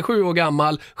 37 år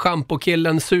gammal,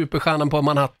 shampoo-killen, superstjärnan på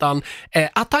Manhattan.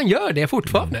 Att han gör det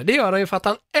fortfarande. Det gör han ju för att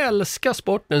han älskar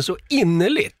sporten så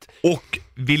innerligt. Och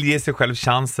vill ge sig själv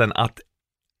chansen att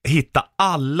hitta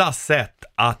alla sätt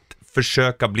att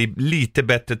försöka bli lite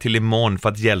bättre till imorgon för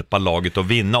att hjälpa laget att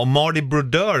vinna. Och Marty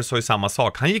Brodeur sa ju samma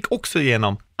sak. Han gick också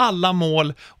igenom alla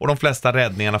mål och de flesta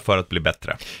räddningarna för att bli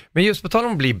bättre. Men just på tal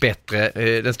om att bli bättre,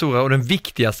 den stora och den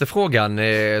viktigaste frågan,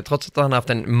 trots att han har haft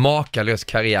en makalös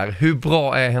karriär, hur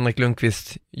bra är Henrik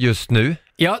Lundqvist just nu?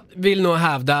 Jag vill nog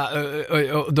hävda,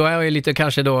 och då är jag lite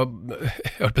kanske då,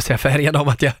 jag höll på att säga färgad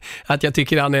av att jag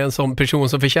tycker han är en sån person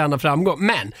som förtjänar framgång.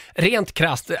 Men rent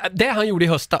krasst, det han gjorde i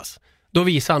höstas, då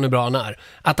visar han hur bra han är.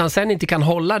 Att han sen inte kan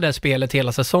hålla det spelet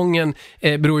hela säsongen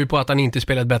beror ju på att han inte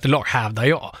spelar ett bättre lag, hävdar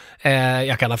jag.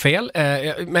 Jag kan ha fel.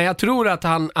 Men jag tror att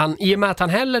han, i och med att han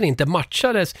heller inte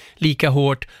matchades lika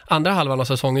hårt andra halvan av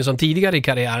säsongen som tidigare i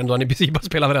karriären, då han i princip bara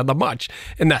spelar varenda match.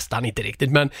 Nästan inte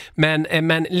riktigt.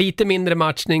 Men lite mindre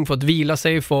matchning, fått vila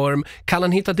sig i form. Kan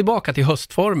han hitta tillbaka till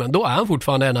höstformen, då är han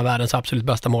fortfarande en av världens absolut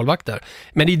bästa målvakter.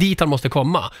 Men det är dit han måste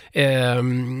komma.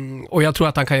 Och jag tror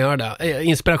att han kan göra det.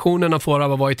 Inspirationen får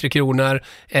av att vara i 3 Kronor,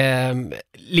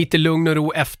 lite lugn och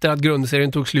ro efter att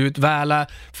grundserien tog slut, väl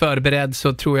förberedd,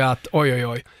 så tror jag att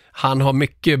oj, han har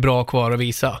mycket bra kvar att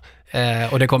visa.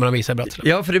 Och det kommer han visa i Bratislava.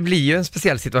 Ja, för det blir ju en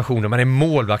speciell situation när man är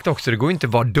målvakt också. Det går ju inte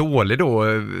att vara dålig då.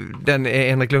 Den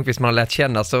Henrik Lundqvist man har lärt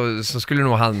känna, så skulle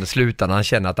nog han sluta när han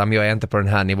känner att jag är inte på den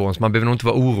här nivån, så man behöver nog inte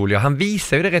vara orolig. Och han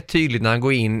visar ju det rätt tydligt när han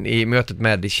går in i mötet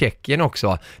med Tjeckien också.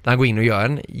 När han går in och gör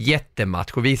en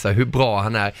jättematch och visar hur bra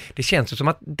han är. Det känns som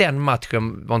att den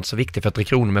matchen var inte så viktig för 3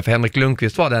 Kronor, men för Henrik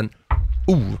Lundqvist var den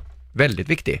väldigt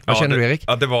viktig. Vad känner du, Erik?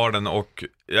 Ja, det var den, och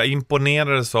jag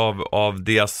imponerades av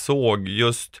det jag såg.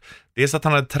 Just dels att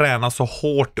han hade tränat så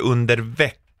hårt under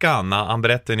veckan. Han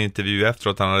berättade i en intervju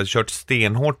efteråt att han hade kört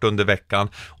stenhårt under veckan,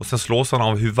 och sen slås han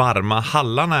av hur varma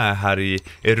hallarna är här i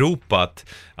Europa. Att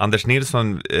Anders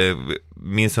Nilsson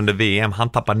minns under VM, han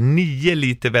tappar 9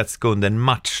 liter vätska under en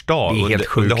matchdag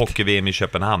under hockey-VM i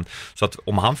Köpenhamn. Så att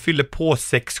om han fyller på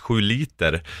 6-7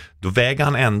 liter, då väger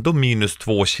han ändå minus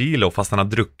 2 kilo fast han har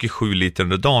druckit 7 liter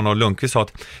under dagen. Och Lundqvist sa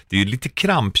att det är ju lite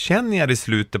krampkänningar i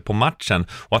slutet på matchen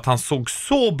och att han såg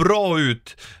så bra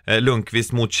ut,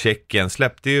 Lundqvist mot Tjeckien.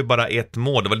 Släppte ju bara ett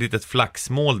mål, det var lite ett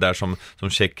flaxmål där som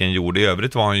Tjeckien gjorde. I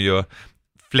övrigt var han ju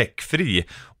fläckfri.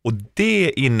 Och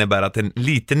det innebär att en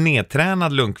lite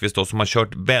nedtränad Lundqvist då, som har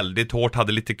kört väldigt hårt,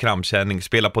 hade lite krampkänning,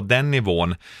 spelar på den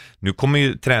nivån. Nu kommer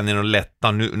ju träningen att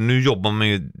lätta, nu jobbar man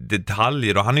ju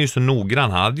detaljer och han är ju så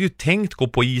noggrann. Han hade ju tänkt gå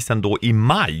på isen då i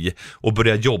maj och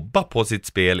börja jobba på sitt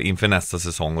spel inför nästa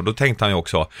säsong. Och då tänkte han ju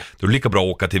också, då är det lika bra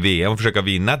att åka till VM och försöka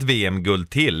vinna ett VM-guld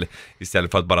till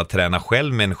istället för att bara träna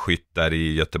själv med en skytt där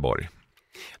i Göteborg.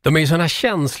 De är ju sådana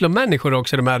känslomänniskor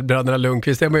också, de här bröderna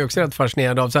Lundqvist. Det är man ju också rätt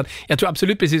fascinerad av. Så att jag tror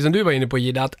absolut, precis som du var inne på,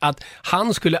 Gida, att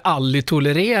han skulle aldrig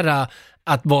tolerera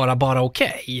att vara bara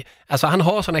okej. Alltså han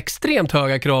har sådana extremt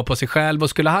höga krav på sig själv, och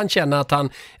skulle han känna att han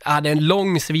hade en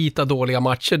lång svit av dåliga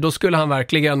matcher, då skulle han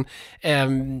verkligen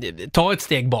ta ett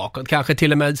steg bakåt. Kanske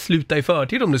till och med sluta i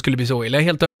förtid om det skulle bli så illa.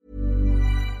 Helt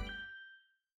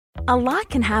A lot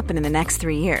can happen in the next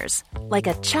 3 years. Like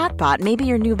a chatbot may be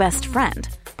your new best friend.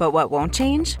 But what won't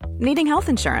change? Needing health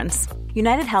insurance.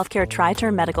 United Healthcare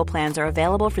Tri-Term Medical Plans are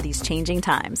available for these changing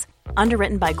times.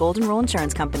 Underwritten by Golden Rule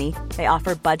Insurance Company, they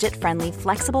offer budget-friendly,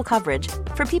 flexible coverage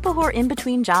for people who are in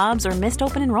between jobs or missed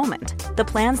open enrollment. The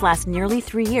plans last nearly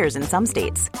 3 years in some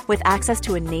states, with access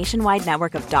to a nationwide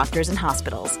network of doctors and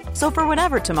hospitals. So for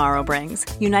whatever tomorrow brings,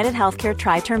 United Healthcare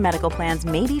Tri-Term Medical Plans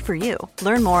may be for you.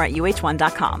 Learn more at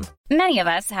uh1.com. Many of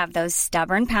us have those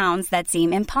stubborn pounds that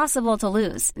seem impossible to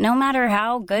lose, no matter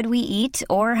how good we eat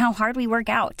or how hard we work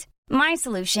out. My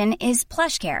solution is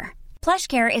PlushCare.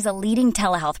 PlushCare is a leading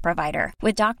telehealth provider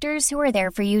with doctors who are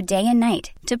there for you day and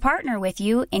night to partner with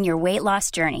you in your weight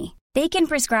loss journey. They can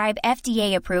prescribe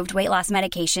FDA-approved weight loss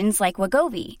medications like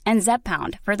Wegovy and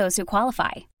Zepbound for those who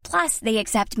qualify. Plus, they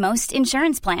accept most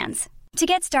insurance plans. To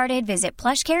get started, visit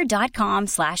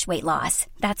plushcare.com/weightloss.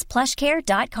 That's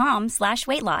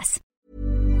plushcare.com/weightloss.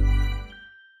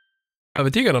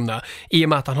 Övertygad om det, i och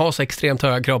med att han har så extremt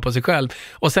höga krav på sig själv.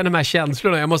 Och sen de här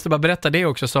känslorna, jag måste bara berätta det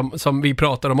också som vi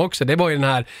pratar om också. Det var ju den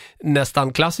här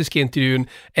nästan klassiska intervjun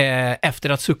efter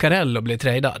att Zuccarello blev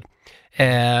tradad.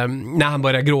 När han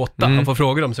börjar gråta, han får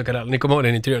frågor om Zuccarello. Ni kommer ihåg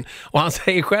den intervjun. Och han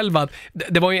säger själv att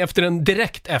det var ju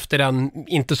direkt efter en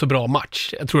inte så bra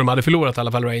match. Jag tror de hade förlorat i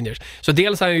alla fall, Rangers. Så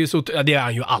dels är han ju så, det är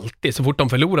han ju alltid. Så fort de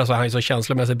förlorar så är han ju så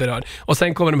känslomässigt berörd. Och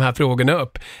sen kommer de här frågorna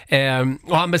upp.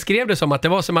 Och han beskrev det som att det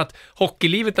var som att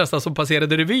hockeylivet nästan som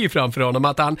passerade revy framför honom.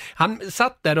 Att han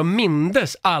satt där och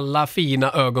mindes alla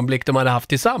fina ögonblick de hade haft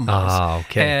tillsammans.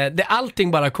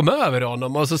 Allting bara kom över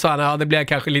honom. Och så sa han, det blev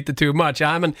kanske lite too much.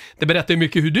 Ja, men det berättar ju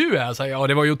mycket hur du är, så ja,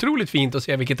 det var ju otroligt fint att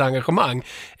se vilket engagemang.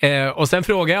 Och sen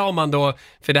frågar jag om man då,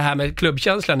 för det här med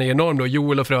klubbkänslan är ju enorm då,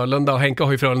 Joel och Frölunda, och Henke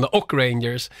har ju Frölunda och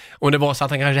Rangers, och det var så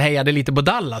att han kanske hejade lite på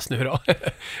Dallas nu då.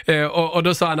 och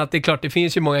då sa han att det är klart, det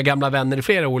finns ju många gamla vänner i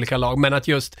flera olika lag, men att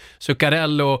just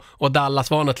Zuccarello och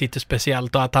Dallas var något lite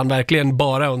speciellt, och att han verkligen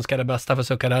bara önskar det bästa för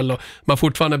Zuccarello. Man har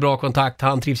fortfarande bra kontakt,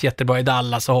 han trivs jättebra i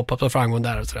Dallas och hoppas på framgång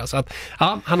där och sådär. Så att,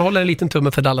 ja, han håller en liten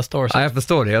tumme för Dallas Stars. Ja, jag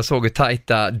förstår det. Jag såg hur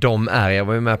tajta de är. Jag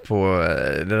var ju med på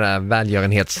det där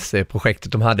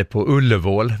välgörenhetsprojektet de hade på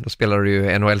Ullevål. Då spelade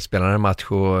ju NHL-spelarna en match,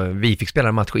 och vi fick spela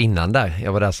en match innan där.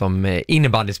 Jag var där som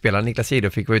innebandyspelare. Niklas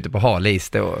Jihde fick vara ute på Harleys.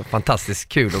 Det var fantastiskt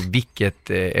kul, och vilket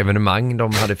evenemang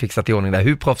de hade fixat i ordning där.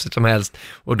 Hur proffsigt som helst,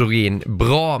 och drog in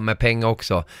bra med pengar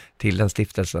också till den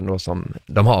stiftelsen då som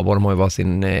de har. De har ju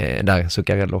varsin där,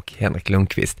 Zuccarello och Henrik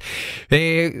Lundqvist.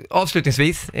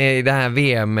 Avslutningsvis, det här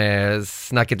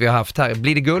VM-snacket vi har haft här.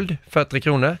 Blir det guld? 40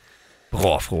 kronor?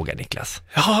 Bra fråga, Niklas.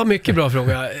 Ja, mycket bra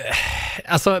fråga.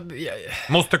 Alltså,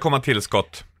 måste komma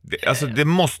tillskott. Det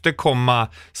måste komma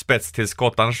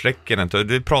spetstillskott, annars räcker det inte.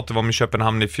 Det pratade vi om i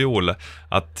Köpenhamn i fjol,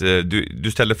 att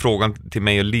du ställde frågan till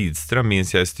mig och Lidström,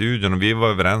 minns jag, i studion, och vi var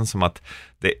överens om att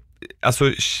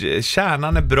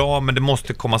kärnan är bra, men det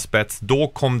måste komma spets. Då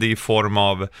kom det i form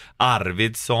av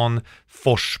Arvidsson,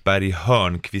 Forsberg,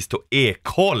 Hörnqvist och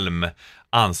Ekholm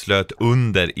anslöt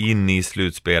in i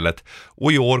slutspelet.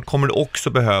 Och i år kommer det också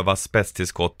behövas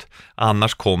spetstillskott,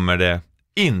 annars kommer det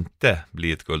inte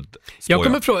bli ett guld. Jag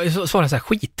kommer svara så här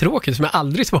skittråkigt som jag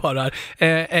aldrig svarar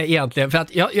egentligen, för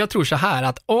att jag tror så här,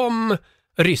 att om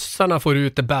ryssarna får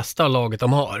ut det bästa av laget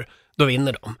de har, då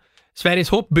vinner de. Sveriges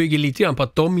hopp bygger lite grann på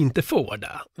att de inte får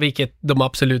det, vilket de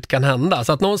absolut kan hända.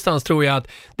 Så att någonstans tror jag att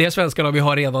det svenska lag vi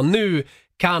har redan nu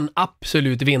kan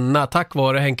absolut vinna tack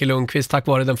vare Henke Lundqvist, tack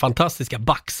vare den fantastiska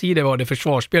backsidan var det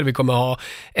försvarsspel vi kommer ha.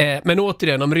 Men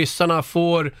återigen, om ryssarna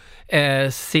får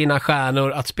sina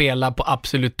stjärnor att spela på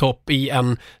absolut topp i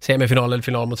en semifinal eller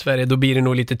final mot Sverige, då blir det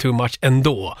nog lite too much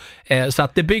ändå. Så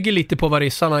att det bygger lite på vad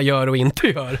ryssarna gör och inte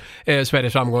gör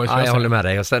Sveriges framgång. Ja, jag håller med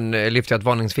dig. Och sen lyfter jag ett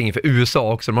varningsfinger för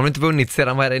USA också. De har inte vunnit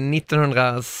sedan, vad är det,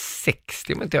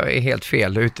 1960, om inte jag är helt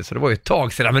fel ute, så det var ju ett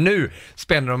tag sedan. Men nu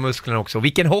spänner de musklerna också.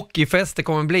 Vilken hockeyfest det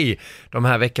kommer bli de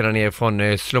här veckorna ner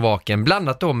från Slovakien,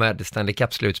 blandat då med Stanley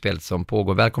Cup-slutspelet som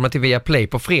pågår. Välkomna till Viaplay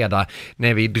på fredag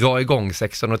när vi drar igång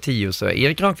 16:10. Så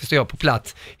Erik Granqvist och jag på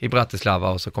plats i Bratislava,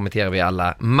 och så kommenterar vi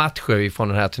alla matcher från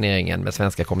den här turneringen med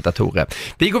svenska kommentatorer.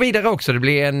 Vi går vidare också, det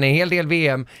blir en hel del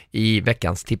VM i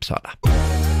veckans tipshörna.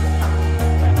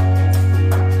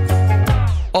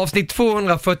 Avsnitt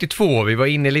 242, vi var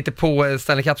inne lite på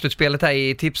Stanley Cup-slutspelet här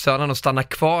i tipshörnan och stanna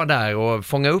kvar där och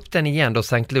fånga upp den igen då,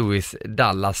 St.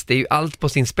 Louis-Dallas. Det är ju allt på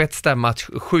sin spets där, match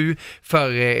 7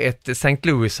 för ett St.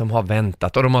 Louis som har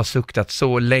väntat, och de har suktat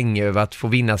så länge över att få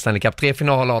vinna Stanley Cup. 3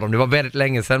 finaler av dem, det var väldigt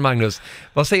länge sedan. Magnus,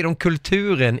 vad säger du om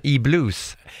kulturen i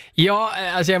blues? Ja,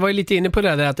 alltså jag var ju lite inne på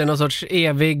det där, att det är någon sorts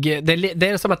evig, det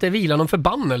är som att det vilar någon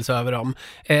förbannelse över dem.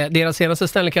 Deras senaste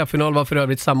Stanley Cup-final var för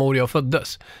övrigt samma år jag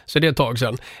föddes, så det är ett tag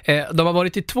sedan. De har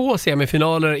varit i 2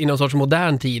 semifinaler i någon sorts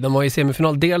modern tid. De var i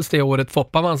semifinal dels det året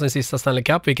Foppa vann sin sista Stanley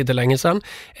Cup, vilket är länge sedan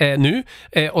nu.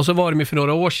 Och så var de för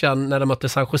några år sedan när de mötte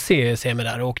San Jose i semi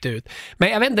där och åkte ut. Men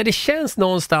jag vet inte, det känns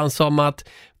någonstans som att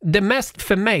det mest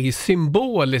för mig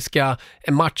symboliska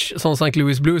match som St.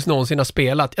 Louis Blues någonsin har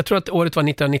spelat, jag tror att året var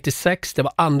 1996, det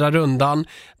var andra rundan,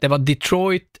 det var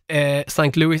Detroit,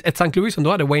 St. Louis, ett St. Louis som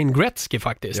då hade Wayne Gretzky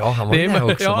faktiskt. Ja, han var med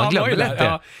också, man glömmer lätt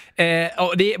det.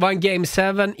 Och det var en Game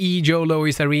 7 i Joe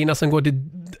Louis Arena som går till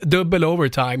double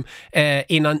overtime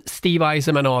innan Steve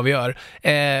Eisenman avgör.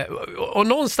 Och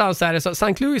någonstans är det så,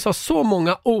 St. Louis har så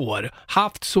många år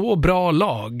haft så bra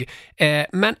lag,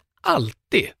 men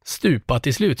alltid stupat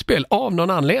i slutspel av någon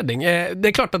anledning. Det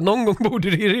är klart att någon gång borde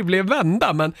det rimligen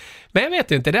vända, men jag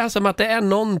vet inte, det är som att det är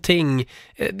någonting,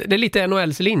 det är lite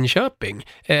NHLs Linköping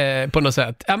på något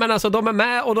sätt. Ja, men alltså de är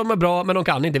med och de är bra, men de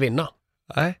kan inte vinna.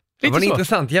 Nej. Det var en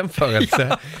intressant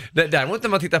jämförelse. Ja. Däremot när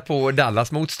man tittar på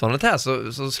Dallas motståndet här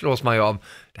så slås man ju av,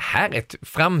 det här är ett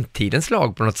framtidens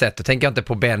lag på något sätt. Då tänker jag inte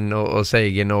på Ben och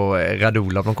Seigen och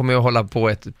Radulov. De kommer ju att hålla på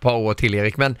ett par år till,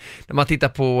 Erik. Men när man tittar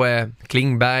på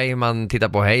Klingberg, man tittar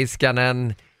på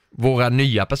Heiskanen, våra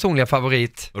nya personliga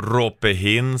favorit Roope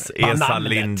Hintz, Esa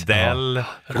Lindell.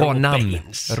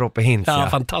 Roope Hintz. Ja,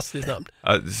 fantastiskt namn.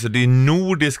 Så det är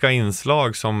nordiska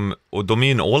inslag och de är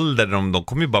i en ålder där de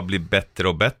kommer ju bara bli bättre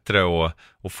och bättre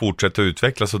och fortsätta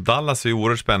utvecklas. Så Dallas är ju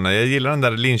oerhört spännande. Jag gillar den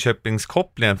där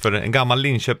Linköpingskopplingen, för en gammal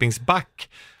Linköpingsback,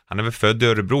 han är väl född i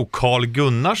Örebro. Carl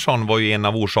Gunnarsson var ju en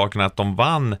av orsakerna att de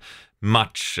vann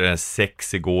match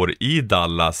 6 igår i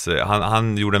Dallas.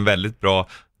 Han gjorde en väldigt bra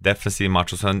defensiv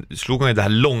match, och sen slog han ju det här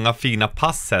långa fina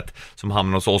passet som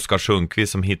hamnade hos Oskar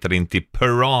Sundqvist som hittade in till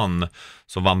Perron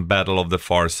som vann Battle of the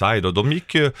Far Side, och de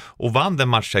gick ju och vann den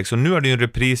match 6, och nu är det ju en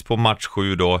repris på match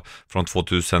 7 då från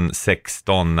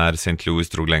 2016 när St. Louis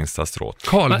drog längsta strået.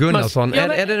 Carl Gunnarsson,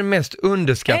 är det den mest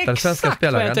underskattade svenska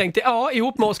spelaren? Exakt vad jag tänkte, ja,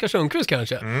 ihop med Oskar Sundqvist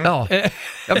kanske. Ja,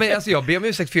 men alltså jag ber om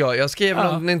ursäkt, för jag skrev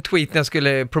en tweet när jag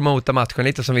skulle promota matchen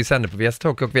lite som vi sände på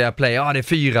Viastalk och Viaplay. Ja, det är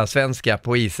 4 svenskar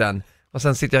på isen. Och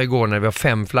sen sitter jag igår när vi har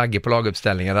 5 flaggor på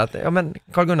laguppställningen att, ja men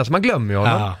Carl Gunnarsson, man glömmer ju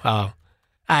honom. Ja.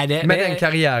 Nej, med den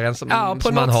karriären som man har. Ja,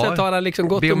 på något sätt har han liksom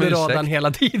gått under radarn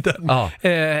hela tiden. Ja.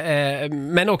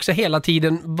 Men också hela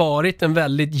tiden varit en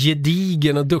väldigt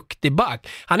gedigen och duktig back.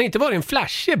 Han har inte varit en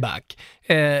flashig back.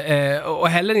 Och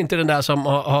heller inte den där som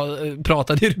har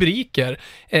pratat i rubriker.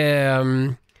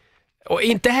 Och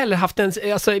inte heller haft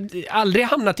aldrig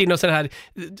hamnat i någon sån här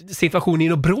situation i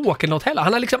något bråk eller något heller.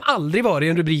 Han har liksom aldrig varit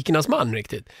en rubrikernas man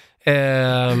riktigt.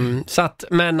 Så att,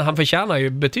 men han förtjänar ju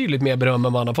betydligt mer beröm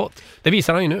än vad han har fått. Det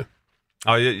visar han ju nu.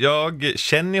 Ja, jag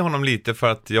känner honom lite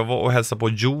för att jag var och hälsade på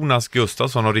Jonas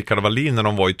Gustafsson och Rickard Wallin när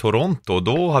de var i Toronto.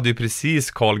 Då hade ju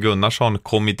precis Carl Gunnarsson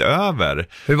kommit över.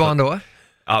 Hur var han då?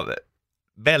 Ja,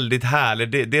 väldigt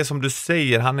härlig. Det som du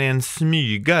säger, han är en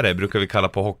smygare, brukar vi kalla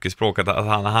på hockeyspråket.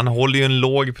 Han håller ju en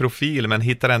låg profil men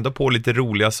hittar ändå på lite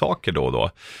roliga saker då och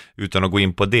då. Utan att gå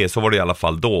in på det, så var det i alla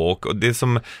fall då. Och det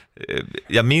som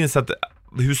jag minns att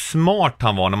hur smart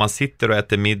han var när man sitter och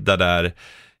äter middag där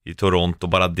i Toronto.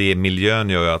 Bara det miljön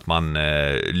gör ju att man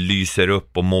lyser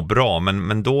upp och mår bra.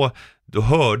 Men då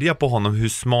hörde jag på honom hur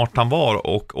smart han var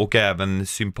och även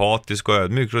sympatisk och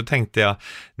ödmjuk. Då tänkte jag,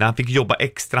 när han fick jobba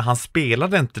extra, han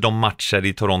spelade inte de matcher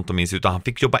i Toronto minst, utan han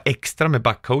fick jobba extra med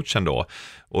backcoachen då.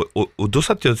 Och då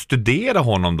satt jag och studerade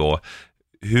honom då.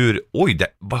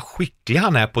 vad skicklig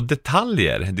han är på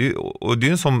detaljer. Det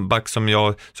är en sån back som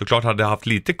jag såklart hade haft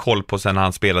lite koll på sen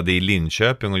han spelade i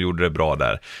Linköping och gjorde det bra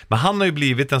där. Men han har ju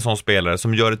blivit en sån spelare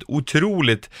som gör ett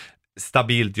otroligt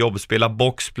stabilt jobb, spelar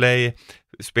boxplay,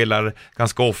 spelar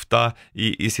ganska ofta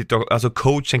i situation, alltså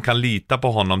coachen kan lita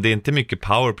på honom. Det är inte mycket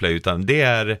powerplay utan det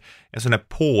är en sån här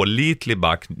pålitlig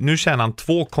back. Nu tjänar han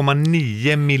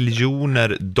 2,9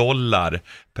 miljoner dollar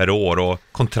per år och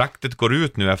kontraktet går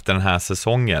ut nu efter den här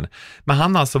säsongen. Men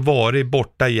han har alltså varit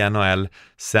borta i NHL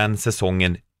sen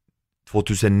säsongen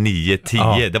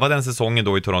 2009-10. Det var den säsongen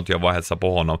då i Toronto jag var och hälsade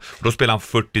på honom. Och då spelade han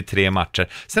 43 matcher.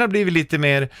 Sen har det blivit lite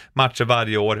mer matcher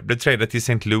varje år. Blev tradad till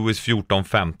St. Louis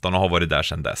 14-15 och har varit där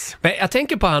sedan dess. Men jag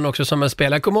tänker på han också som en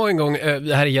spelare. Jag kommer ihåg en gång,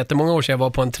 det här är jättemånga år sedan, jag var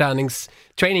på en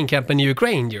training camp med New York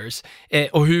Rangers.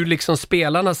 Och hur liksom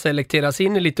spelarna selekteras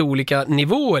in i lite olika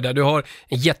nivåer där. Du har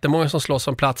jättemånga som slåss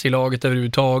om plats i laget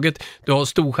överhuvudtaget. Du har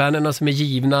storstjärnorna som är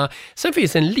givna. Sen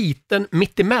finns en liten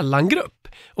mittemellangrupp.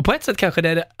 Och på ett sätt kanske det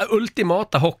är det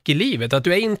ultimata hockeylivet. Att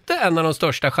du är inte en av de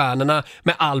största stjärnorna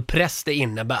med all press det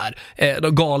innebär.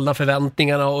 De galna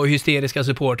förväntningarna och hysteriska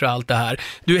supporter och allt det här.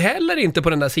 Du är heller inte på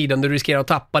den där sidan där du riskerar att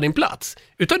tappa din plats.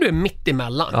 Utan du är mitt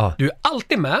emellan. Ja. Du är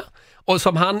alltid med. Och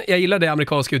som jag gillar det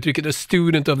amerikanska uttrycket, the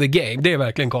student of the game, det är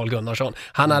verkligen Carl Gunnarsson.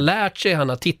 Han har lärt sig, han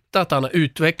har tittat, han har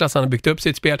utvecklats, han har byggt upp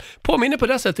sitt spel. Påminner på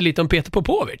det sättet lite om Peter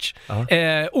Popovic.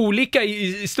 Olika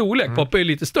i storlek, Pop är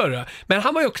lite större. Men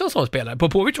han var ju också en sån spelare.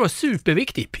 Popovic var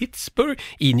superviktig i Pittsburgh,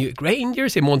 i New York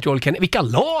Rangers, i Montreal Canadiens, vilka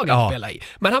lag han spelade i.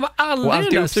 Men han var aldrig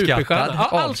den där superstjärnan.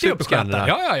 Alltid uppskattad.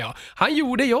 Ja. Han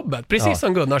gjorde jobbet, precis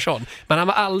som Gunnarsson. Men han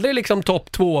var aldrig liksom topp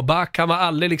 2-back, han var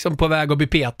aldrig liksom på väg att bli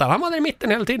petad. Han var där i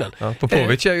mitten hela tiden.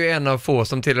 Popovic är ju en av få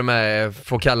som till och med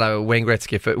får kalla Wayne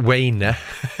Gretzky för Wayne.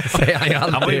 Säger han ju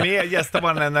alltid. Han var ju med och gästade på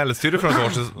en NHL-studio för några år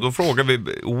sedan. Då frågar vi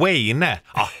Wayne.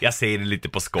 Ja, jag säger det lite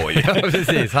på skoj. Ja,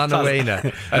 precis. Han och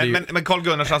Wayne. Men Carl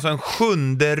Gunnarsson, alltså en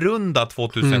 7:e runda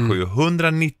 2007.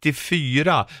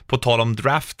 194 på tal om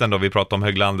draften då. Vi pratade om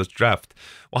Höglanders draft.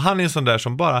 Och han är en sån där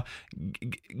som bara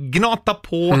gnatar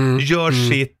på, gör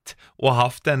sitt och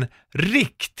haft en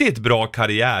riktigt bra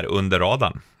karriär under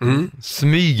radarn.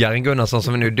 Smygaren Gunnarsson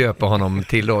som vi nu döper honom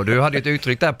till då. Du hade ett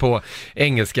uttryck där på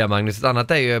engelska, Magnus. Ett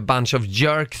annat är ju bunch of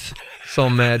jerks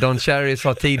som Don Cherry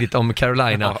sa tidigt om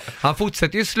Carolina. Han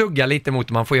fortsätter ju slugga lite mot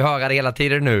dem. Man får ju höra det hela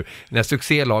tiden nu när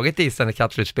succélaget i Stanley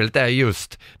Cup-slutspelet är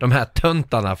just de här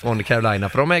töntarna från Carolina.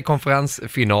 För de är i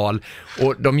konferensfinal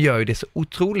och de gör ju det så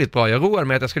otroligt bra. Jag roade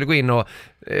mig att jag skulle gå in och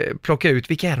plocka ut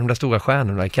vilka är de där stora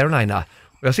stjärnorna i Carolina.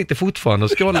 Och jag sitter fortfarande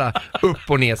och scrollar upp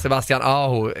och ner. Sebastian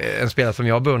Aho, en spelare som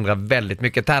jag beundrar väldigt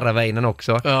mycket. Terraväinen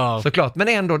också, såklart. Men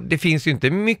ändå, det finns ju inte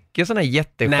mycket sådana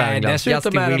jättestjärnor.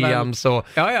 Justin Williams och...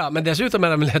 Ja, men dessutom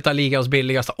är de detta ligans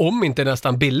billigaste, om inte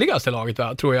nästan billigaste laget,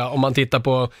 va, tror jag. Om man tittar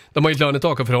på, de har ju ett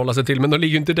lönetak att förhålla sig till, men de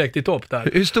ligger ju inte direkt i topp där.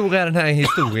 Hur stor är den här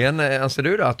historien, anser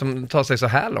du då, att de tar sig så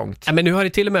här långt? Ja, men nu har det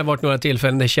till och med varit några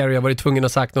tillfällen där Cherry har varit tvungen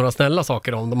att sagt några snälla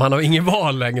saker om dem. Han har ingen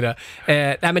val längre.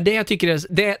 Nej, men det jag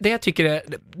tycker är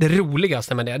det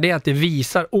roligaste med det är att det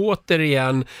visar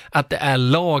återigen att det är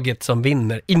laget som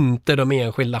vinner, inte de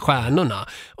enskilda stjärnorna.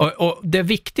 Och det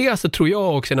viktigaste tror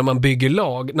jag också när man bygger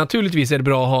lag, naturligtvis är det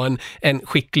bra att ha en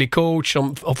skicklig coach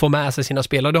som får med sig sina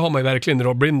spelare. Det har man ju verkligen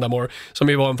Rob Brindamore, som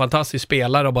ju var en fantastisk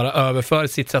spelare och bara överför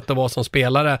sitt sätt att vara som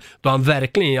spelare, då han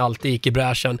verkligen alltid gick i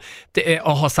bräschen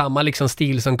att ha samma liksom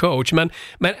stil som coach. Men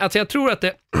alltså jag tror att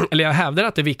jag hävdar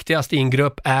att det viktigaste i en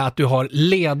grupp är att du har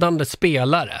ledande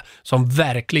spelare som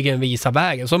verkligen visar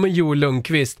vägen, som en Joel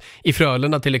Lundqvist i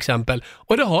Frölunda till exempel,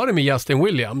 och det har de med Justin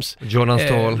Williams, Jordan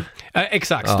Stahl,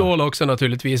 exakt, Stahl också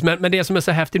naturligtvis, men det som är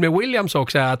så häftigt med Williams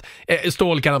också är att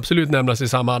Stahl kan absolut nämnas i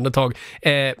samma andetag,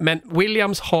 men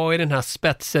Williams har ju den här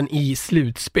spetsen i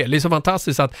slutspel. Det är så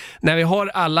fantastiskt att när vi har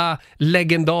alla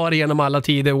legendarer genom alla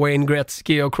tider, Wayne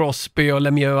Gretzky och Crosby och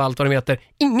Lemieux och allt vad de heter,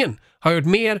 ingen har gjort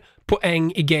mer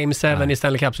poäng i Game 7 i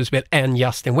Stanley Cup-slutspel än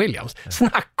Justin Williams.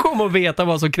 Snacka om att veta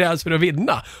vad som krävs för att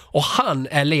vinna. Och han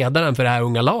är ledaren för det här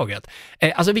unga laget.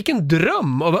 Alltså vilken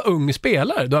dröm att vara ung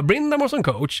spelare. Du har Brindamore som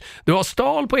coach, du har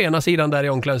Stahl på ena sidan där i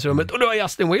omklädningsrummet och du har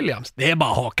Justin Williams. Det är bara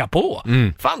att haka på.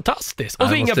 Fantastiskt. Och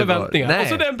så inga förväntningar. Och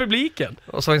så den publiken.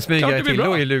 Och så en smygare till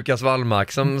då är Lukas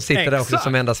Wallmark som sitter där också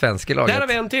som enda svensk i laget. Där har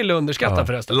vi en till underskattad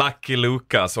förresten. Lucky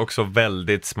Lucas, också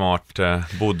väldigt smart.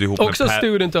 Bodde ihop också med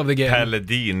student of the game.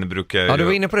 Pelledin brukar du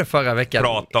var inne på det förra veckan.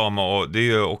 Prata om, och det är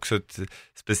ju också ett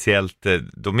speciellt,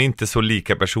 de är inte så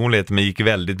lika personlighet men gick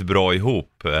väldigt bra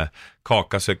ihop.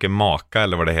 Kaka söker maka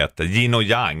eller vad det heter. Yin och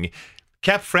Yang.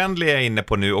 Cap Friendly är inne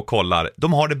på nu och kollar.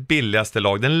 De har det billigaste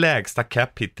lag, den lägsta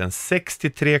cap-hitten,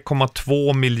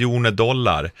 $63,2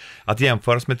 miljoner. Att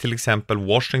jämföras med till exempel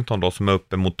Washington då, som är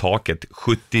uppe mot taket,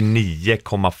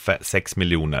 79,6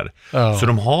 miljoner. Ja. Så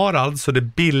de har alltså det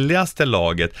billigaste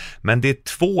laget, men det är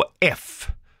 2F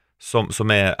som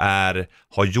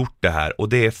har gjort det här, och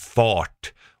det är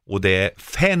fart och det är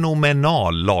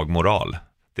fenomenal lagmoral.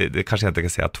 Det kanske jag inte kan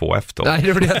säga 2F då. Nej,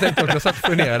 det var det jag tänkte också. Jag satt och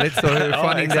funderade lite. Så hur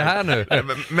fan är det här nu?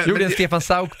 Gjorde en Stefan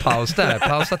Sauk-paus där.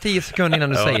 Pausa 10 sekunder innan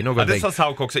du säger någonting. Ja, det sa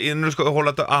Sauk också. När du ska hålla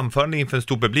ett anförande inför en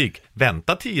stor publik,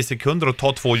 vänta 10 sekunder och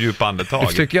ta 2 djupa andetag. Jag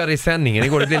försöker göra det i sändningen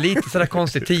igår. Det blir lite sådär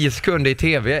konstigt. 10 sekunder i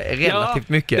tv är relativt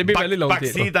mycket. Det blir väldigt lång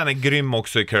tid. Backsidan är grym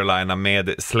också i Carolina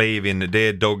med Slavin. Det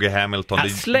är Dougie Hamilton.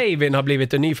 Slavin har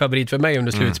blivit en ny favorit för mig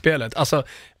under slutspelet. Alltså,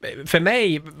 för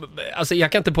mig, alltså,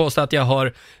 jag kan inte påstå att jag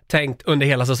har tänkt under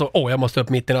hela säsongen, jag måste upp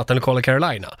mitt i natten och kolla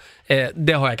Carolina.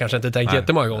 Det har jag kanske inte tänkt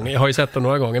jättemånga gånger. Jag har ju sett dem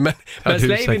några gånger. Men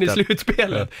Slavin i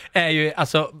slutspelet är ju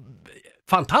alltså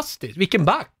fantastiskt. Vilken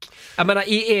back! Jag menar,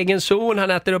 i egen zon,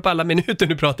 han äter upp alla minuter.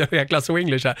 Nu pratar jag jäkla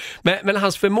swinglish här. Men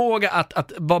hans förmåga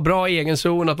att vara bra i egen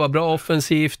zon, att vara bra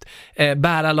offensivt,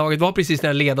 bära laget, var precis den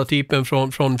här ledartypen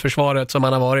från försvaret som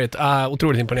han har varit.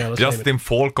 Otroligt imponerande. Justin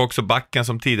Falk också, backen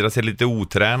som tidigare ser lite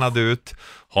otränad ut.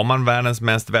 Har man världens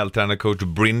mest vältränade coach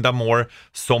Brynda Moore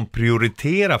som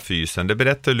prioriterar fysen. Det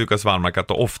berättar Lukas Wallmark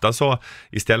att ofta så,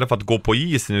 istället för att gå på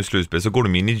isen i slutspel, så går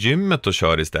de in i gymmet och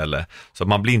kör istället. Så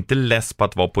man blir inte less på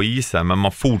att vara på isen, men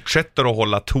man fortsätter att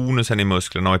hålla tonusen i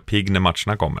musklerna och är pigg när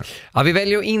matcherna kommer. Ja, vi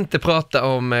väljer att inte prata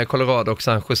om Colorado och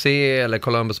San Jose eller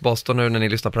Columbus Boston nu. När ni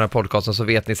lyssnar på den här podcasten så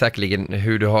vet ni säkerligen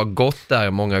hur det har gått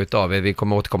där, många utav er. Vi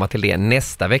kommer återkomma till det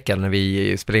nästa vecka när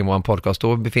vi spelar in vår podcast.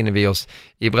 Då befinner vi oss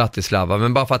i Bratislava.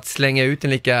 Men bara för att slänga ut en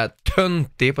lika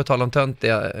töntig, på tal om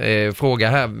töntiga fråga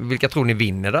här. Vilka tror ni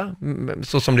vinner då?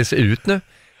 Så som det ser ut nu.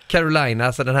 Carolina,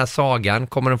 alltså den här sagan,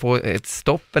 kommer de få ett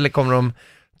stopp eller kommer de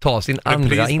ta sin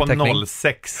andra inteckning?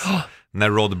 Pris på 0-6 när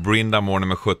Rod Brindamore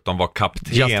nummer 17 var kapten.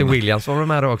 Justin Williams var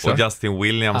med då också. Och Justin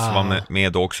Williams var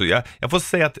med också. Jag får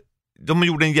säga att de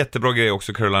gjorde en jättebra grej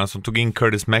också, Carolina, som tog in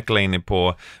Curtis McElhaney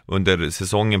under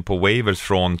säsongen på waivers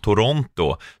från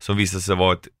Toronto, som visade sig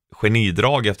vara ett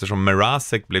genidrag eftersom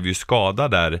Mrazek blev ju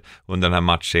skadad där under den här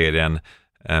matchserien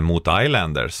mot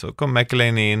Islanders. Så kom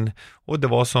McElhaney in och det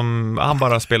var som han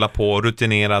bara spelade på,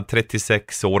 rutinerad,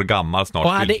 36 år gammal snart.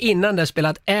 Och hade innan det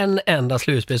spelat en enda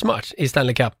slutspelsmatch i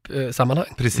Stanley Cup-sammanhang.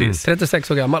 Precis.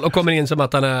 36 år gammal och kommer in som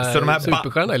att han är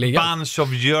superstjärna i ligan. Bunch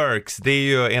of Jerks, det är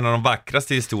ju en av de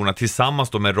vackraste historierna, tillsammans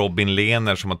då med Robin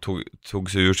Lehner som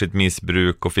tog sig ur sitt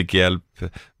missbruk och fick hjälp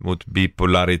mot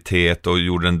bipolaritet och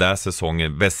gjorde den där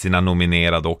säsongen. Vessina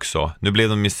nominerad också. Nu blev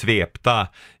de ju svepta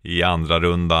i andra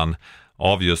rundan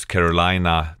av just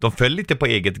Carolina. De föll lite på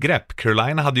eget grepp.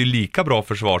 Carolina hade ju lika bra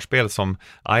försvarsspel som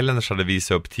Islanders hade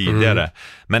visat upp tidigare.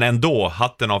 Men ändå,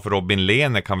 hatten av för Robin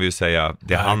Lehner kan vi ju säga,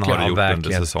 det han har gjort under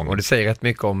säsongen. Och det säger rätt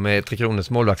mycket om Tre Kronors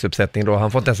målvaktsuppsättning då.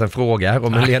 Han får inte ens en fråga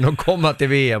om Lehner komma till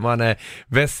VM. Han är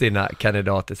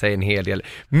Vessina-kandidat, det säger en hel del.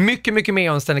 Mycket, mycket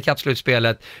mer om Stanley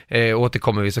Cup-slutspelet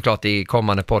återkommer vi såklart i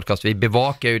kommande podcast. Vi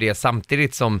bevakar ju det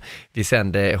samtidigt som vi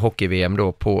sänder hockey-VM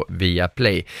då på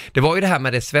Viaplay. Det var ju det här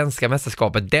med det svenska mästerskapet.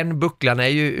 Den bucklan är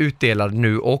ju utdelad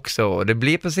nu också. Det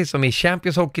blir precis som i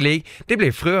Champions Hockey League. Det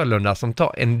blir Frölunda som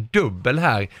tar en dubbel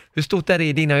här. Hur stort är det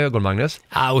i dina ögon, Magnus?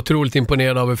 Otroligt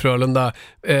imponerad av Frölunda.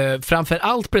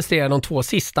 Framförallt presterade de 2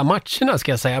 sista matcherna,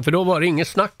 ska jag säga. För då var det inget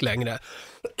snack längre.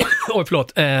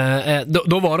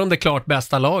 Då var de det klart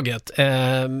bästa laget.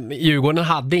 Djurgården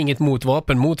hade inget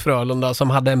motvapen mot Frölunda, som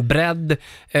hade en bredd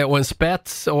och en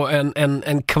spets och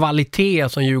en kvalitet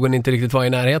som Djurgården inte riktigt var i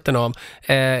närheten av.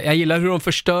 Jag gillar hur de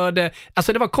förstörde,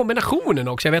 alltså det var kombinationen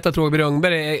också. Jag vet att Roger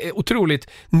Rönnberg är otroligt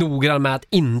noggrann med att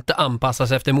inte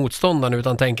anpassas efter motståndarna,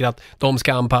 utan tänker att de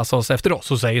ska anpassa oss efter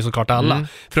oss, och säger såklart alla.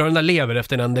 Frölunda lever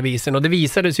efter den devisen, och det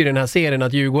visades ju i den här serien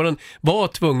att Djurgården var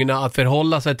tvungna att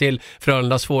förhålla sig till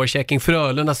Frölundas forechecking,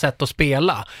 Frölundas sätt att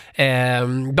spela.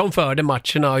 De förde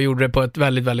matcherna och gjorde det på ett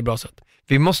väldigt, väldigt bra sätt.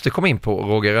 Vi måste komma in på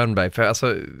Roger Rönnberg, för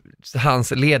alltså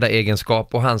hans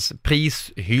ledaregenskap och hans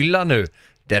prishylla nu,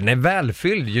 den är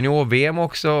välfylld. Junior-VM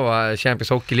också, Champions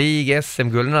Hockey League,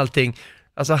 SM-gulden och allting.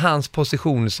 Alltså hans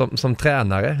position som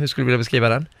tränare, hur skulle du vilja beskriva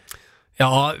den?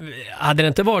 Ja, hade det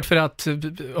inte varit för att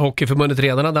Hockeyförbundet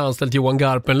redan hade anställt Johan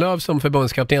Garpenlöv som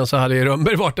förbundskapten, så hade ju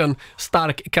Rönnberg varit en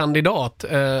stark kandidat.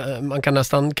 Man kan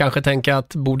nästan kanske tänka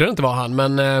att borde det inte vara han,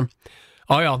 men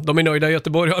ja, de är nöjda i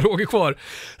Göteborg, har Roger kvar.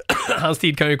 Hans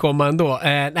tid kan ju komma ändå.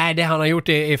 Nej, det han har gjort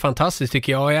är fantastiskt,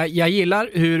 tycker jag. Jag gillar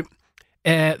hur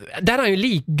där är han ju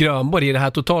lik Grönborg i det här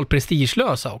totalt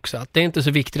prestigelösa också. Att det är inte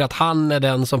så viktigt att han är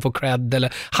den som får cred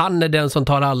eller han är den som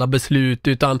tar alla beslut,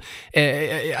 utan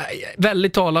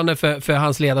väldigt talande för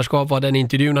hans ledarskap var den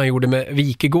intervjun han gjorde med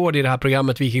Wikegård i det här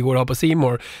programmet Wikegård har på C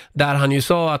More, där han ju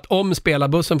sa att om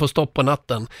spelarbussen får stopp på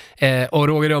natten och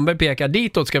Roger Rönnberg pekar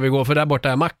ditåt ska vi gå för där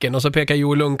borta är macken, och så pekar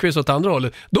Joel Lundqvist åt andra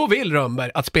hållet, då vill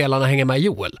Rönnberg att spelarna hänger med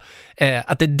Joel.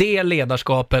 Att det är det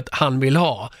ledarskapet han vill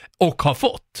ha och har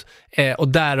fått. Och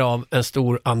därav en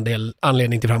stor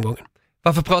anledning till framgången.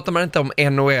 Varför pratar man inte om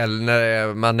NHL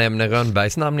när man nämner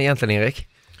Rönnbergs namn egentligen, Erik?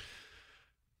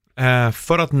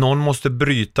 För att någon måste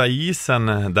bryta isen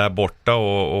där borta,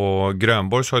 och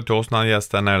Grönborg sa till oss när han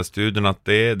gästade NHL-studion att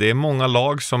det är många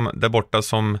lag som där borta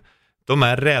som de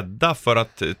är rädda för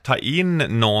att ta in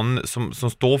någon som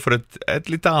står för ett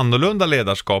lite annorlunda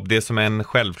ledarskap. Det som är en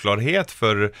självklarhet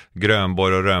för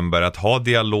Grönborg och Rönnberg, att ha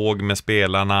dialog med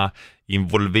spelarna,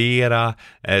 involvera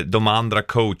de andra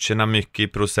coacherna mycket i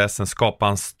processen, skapa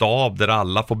en stab där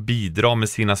alla får bidra med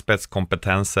sina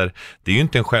spetskompetenser. Det är ju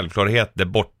inte en självklarhet där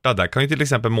borta. Där kan ju till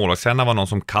exempel målvaktstränaren vara någon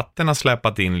som katten har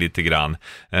släpat in lite grann.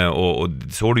 Och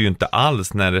så är det ju inte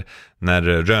alls när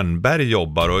Rönnberg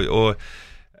jobbar. Och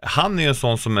han är ju en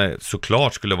sån som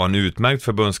såklart skulle vara en utmärkt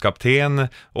förbundskapten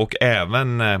och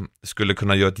även skulle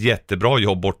kunna göra ett jättebra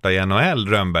jobb borta i NHL,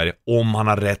 Rönnberg, om han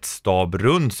har rätt stab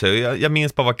runt sig. Jag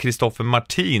minns bara vad Kristoffer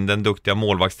Martin, den duktiga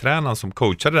målvaktstränaren som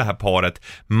coachade det här paret,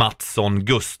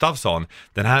 Mattsson-Gustafsson.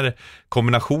 Den här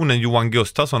kombinationen Johan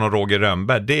Gustafsson och Roger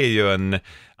Rönnberg, det är ju en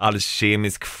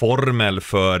alkemisk formel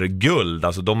för guld.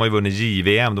 Alltså de har ju vunnit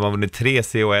JVM, de har vunnit 3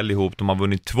 CHL ihop, de har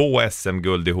vunnit 2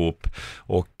 SM-guld ihop.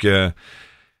 Och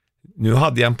nu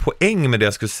hade jag en poäng med det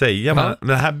jag skulle säga, men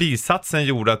den här bisatsen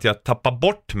gjorde att jag tappade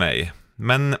bort mig.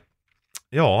 Men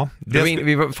ja,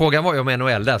 frågan var ju om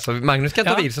NHL där, så Magnus kan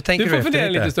ta vid, så tänker du efter lite.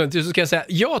 Lite stund, så ska jag säga,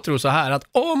 jag tror så här att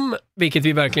om, vilket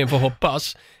vi verkligen får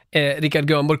hoppas, Rickard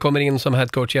Grönborg kommer in som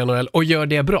headcoach i NHL och gör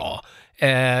det bra.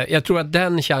 Jag tror att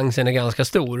den chansen är ganska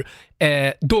stor.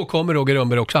 Då kommer Roger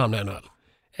Rönnberg också hamna i NHL.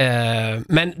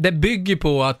 Men det bygger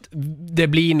på att det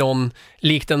blir någon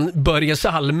likt en Börje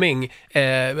Salming.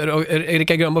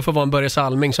 Rickard Grönborg får vara en Börje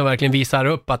Salming som verkligen visar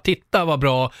upp att titta vad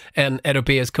bra en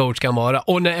europeisk coach kan vara.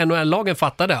 Och när NHL-lagen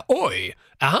fattar det, oj,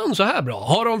 är han så här bra?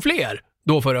 Har de fler?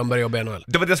 Då får Rönnberg jobba i NHL.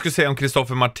 Det var det jag skulle säga om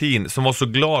Kristoffer Martin, som var så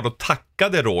glad och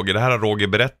tackade Roger. Det här har Roger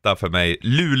berättat för mig.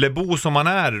 Lulebo som han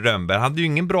är, Rönnberg, han hade ju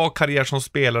ingen bra karriär som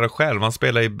spelare själv. Han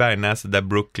spelar i Bergnäset, där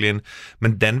Brooklyn.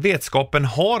 Men den vetskapen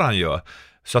har han ju.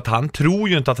 Så att han tror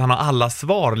ju inte att han har alla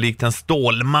svar likt en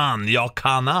stålman, jag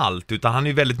kan allt, utan han är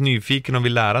ju väldigt nyfiken och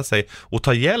vill lära sig och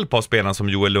ta hjälp av spelarna som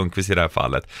Joel Lundqvist i det här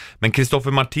fallet. Men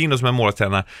Kristoffer Martin som är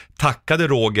målvaktstränare tackade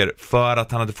Roger för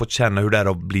att han hade fått känna hur det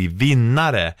är att bli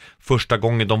vinnare första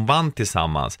gången de vann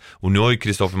tillsammans. Och nu har ju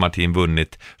Kristoffer Martin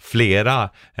vunnit flera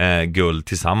guld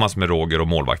tillsammans med Roger och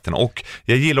målvakten. Och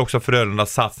jag gillar också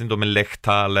Frölundas satsning då med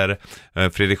Lechtaler,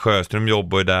 Fredrik Sjöström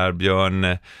jobbar ju där,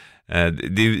 Björn.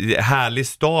 Det är härlig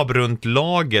stab runt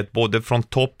laget, både från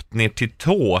topp ner till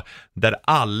tå, där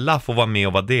alla får vara med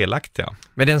och vara delaktiga.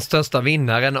 Men den största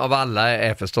vinnaren av alla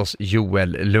är förstås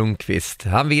Joel Lundqvist.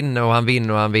 Han vinner och han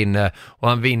vinner och han vinner, och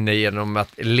han vinner genom att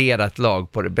leda ett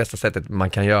lag på det bästa sättet man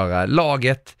kan göra.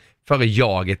 Laget före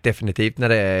jaget definitivt, när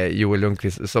det är Joel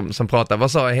Lundqvist som pratar.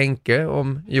 Vad sa Henke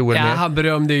om Joel? Ja, han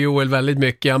berömde Joel väldigt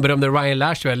mycket. Han berömde Ryan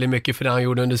Lash väldigt mycket för det han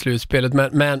gjorde under slutspelet.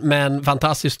 Men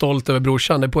fantastiskt stolt över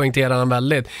brorsan, det poängterar han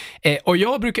väldigt. Och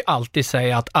jag brukar alltid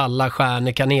säga att alla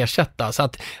stjärnor kan ersättas.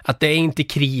 Att det är inte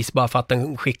kris bara för att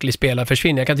en skicklig spelare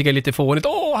försvinner. Jag kan tycka det är lite fånigt.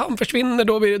 Han försvinner,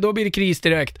 då blir det kris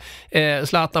direkt.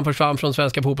 Zlatan försvann från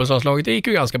svenska fotbollslandslaget. Det gick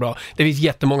ju ganska bra. Det finns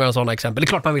jättemånga sådana exempel. Det är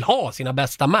klart man vill ha sina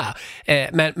bästa med.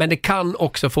 Men det kan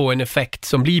också få en effekt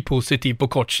som blir positiv på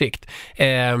kort sikt.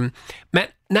 Men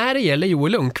när det gäller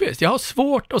Joel Lundqvist, jag har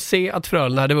svårt att se att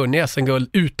Frölunda hade vunnit SM-guld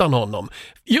utan honom.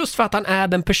 Just för att han är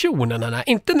den personen han är.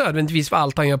 Inte nödvändigtvis för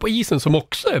allt han gör på isen som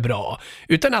också är bra,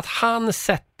 utan att han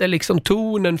sätter liksom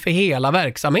tonen för hela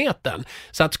verksamheten.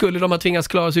 Så att skulle de ha tvingats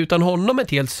klara sig utan honom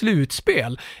ett helt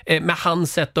slutspel med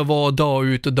hans sätt att vara dag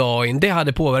ut och dag in, det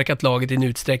hade påverkat laget i en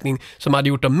utsträckning som hade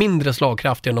gjort dem mindre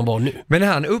slagkraftiga än de var nu. Men är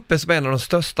han uppe som en av de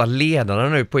största ledarna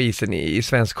nu på isen i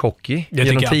svensk hockey jag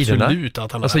genom tiderna? Absolut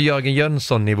att han är. Alltså Jörgen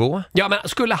Jönsson-nivå. Ja, men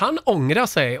skulle han ångra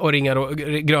sig och ringa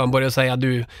Grönborg och säga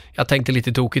du, jag tänkte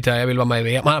lite tokigt här, jag vill vara med i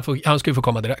VM. Han skulle få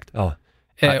komma direkt. Ja.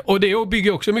 Och det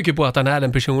bygger också mycket på att han är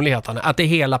den personligheten, att det är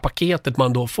hela paketet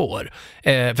man då får.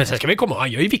 För sen ska vi komma ihåg,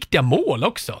 han gör ju viktiga mål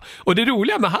också. Och det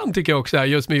roliga med han tycker jag också är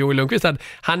just med Joel Lundqvist, att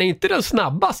han är inte den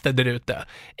snabbaste där ute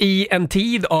i en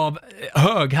tid av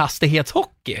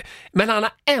höghastighetshockey. Men han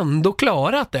har ändå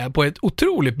klarat det på ett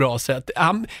otroligt bra sätt.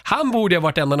 Han borde ha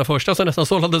varit en av de första som nästan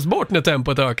sållades bort när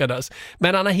tempot ökades.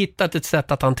 Men han har hittat ett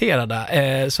sätt att hantera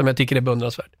det som jag tycker är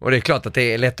beundransvärt. Och det är klart att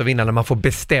det är lätt att vinna när man får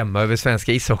bestämma över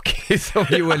svenska ishockey som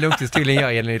Joel Lundqvist tydligen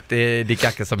gör enligt Dick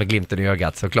Axelsson med glimten i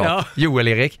ögat, såklart. Ja. Joel,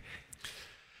 Erik?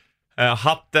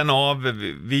 Hatten av.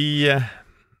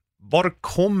 Var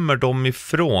kommer de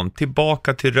ifrån?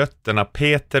 Tillbaka till rötterna.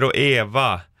 Peter och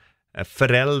Eva,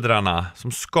 föräldrarna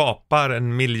som skapar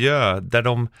en miljö där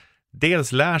de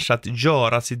dels lär sig att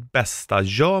göra sitt bästa.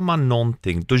 Gör man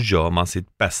någonting, då gör man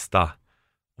sitt bästa.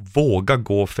 Våga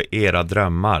gå för era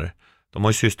drömmar. De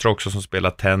har ju systrar också som spelar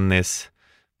tennis.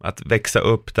 Att växa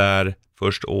upp där,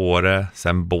 först Åre,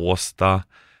 sen Båstad.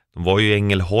 De var ju i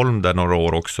Ängelholm där några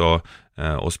år också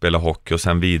och spelade hockey, och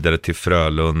sen vidare till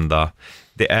Frölunda.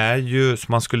 Det är ju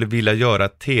som man skulle vilja göra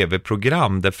ett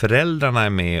tv-program där föräldrarna är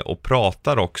med och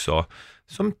pratar också.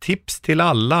 Som tips till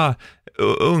alla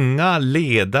unga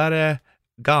ledare,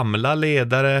 gamla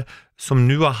ledare som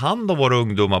nu har hand om våra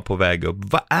ungdomar på väg upp.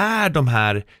 Vad är de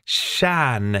här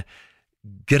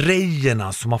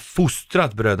kärngrejerna som har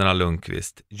fostrat bröderna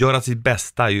Lundqvist? Göra sitt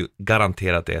bästa är ju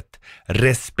garanterat ett.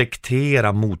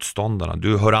 Respektera motståndarna.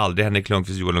 Du hör aldrig Henrik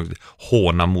Lundqvist, Joel Lundqvist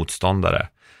håna motståndare.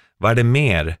 Vad är det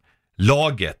mer?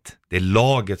 Laget. Det är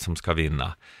laget som ska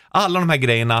vinna. Alla de här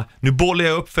grejerna. Nu bollar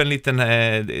jag upp för en liten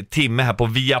timme här på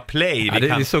Viaplay.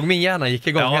 Vi såg min hjärna gick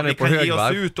igång här nu på högvarv. Vi kan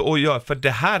ge oss ut och göra, för det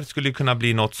här skulle kunna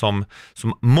bli något som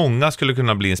många skulle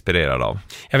kunna bli inspirerade av.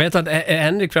 Jag vet att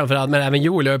Henrik framförallt, men även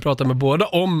Joel, jag har pratat med båda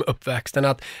om uppväxten,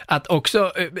 att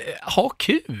också ha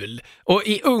kul. Och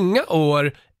i unga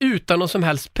år utan någon som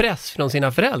helst press från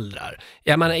sina föräldrar.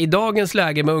 Jag menar, i dagens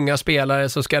läge med unga spelare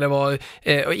så ska det vara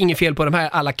inget fel på de här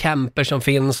alla camper som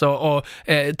finns och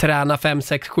träna 5,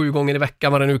 6, 7 gånger i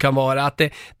veckan, vad det nu kan vara. Att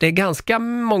det är ganska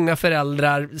många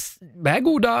föräldrar med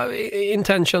goda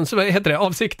intentions, vad heter det,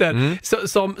 avsikter,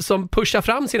 som pushar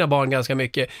fram sina barn ganska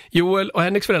mycket. Joel och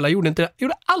Henriks föräldrar gjorde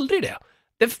aldrig det.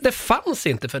 Det fanns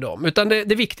inte för dem, utan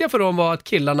det viktiga för dem var att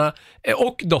killarna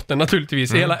och dottern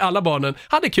naturligtvis, alla barnen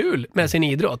hade kul med sin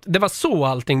idrott. Det var så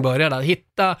allting började, att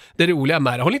hitta det roliga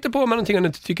med det. Håll inte på med någonting om du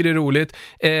inte tycker det är roligt.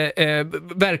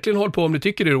 Verkligen håll på om du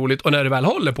tycker det är roligt, och när du väl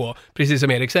håller på, precis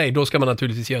som Erik säger, då ska man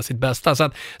naturligtvis göra sitt bästa.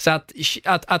 Så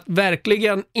att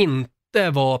verkligen inte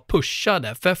var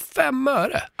pushade för 5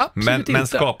 öre. Absolut men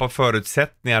skapa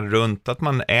förutsättningar runt att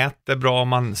man äter bra,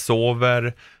 man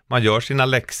sover, man gör sina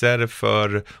läxor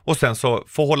och sen så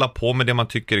får hålla på med det man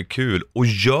tycker är kul. Och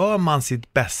gör man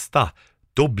sitt bästa,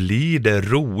 då blir det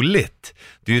roligt.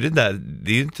 Det är ju det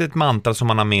är ju inte ett mantra som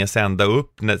man har med sig ända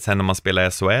upp sen när man spelar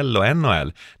SHL och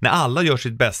NHL. När alla gör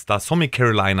sitt bästa, som i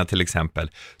Carolina till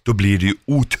exempel, då blir det ju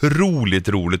otroligt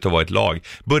roligt att vara ett lag.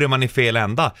 Börjar man i fel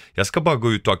ända, jag ska bara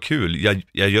gå ut och ha kul,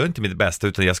 jag gör inte mitt bästa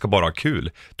utan jag ska bara ha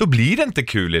kul, då blir det inte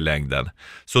kul i längden.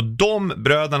 Så de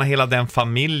bröderna, hela den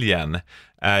familjen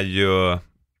är ju,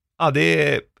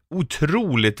 det är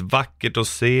otroligt vackert att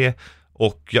se.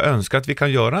 Och jag önskar att vi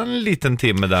kan göra en liten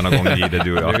timme där någon gång i det,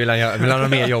 du och jag. Vi vill ha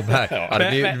mer jobb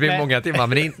här. Det blir många timmar,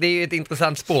 men det är ju ett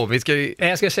intressant spår.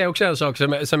 Jag ska säga också en sak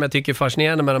som jag tycker är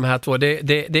fascinerande med de här två.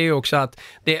 Det är ju också att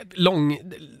det är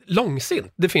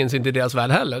långsint. Det finns inte i deras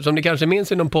värld heller. Som ni kanske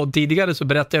minns i någon podd tidigare så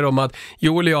berättade jag om att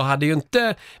Joel och jag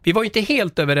vi var ju inte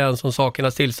helt överens om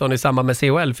sakernas tillstånd i samband med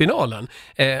CHL-finalen.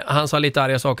 Han sa lite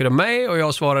arga saker om mig och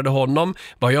jag svarade honom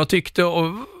vad jag tyckte,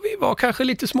 och vi var kanske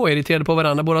lite småirriterade på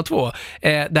varandra båda två.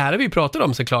 Det här har vi pratat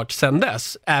om såklart sen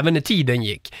dess, även när tiden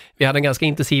gick. Vi hade en ganska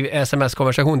intensiv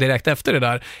sms-konversation direkt efter det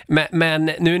där.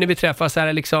 Men nu när vi träffas är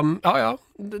det liksom,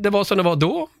 det var som det var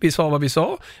då. Vi sa vad vi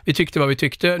sa. Vi tyckte vad vi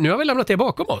tyckte. Nu har vi lämnat det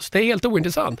bakom oss. Det är helt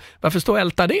ointressant. Varför stå och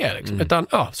älta det? Liksom? Utan,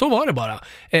 så var det bara.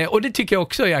 Och det tycker jag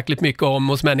också jäkligt mycket om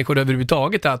hos människor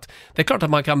överhuvudtaget. Att det är klart att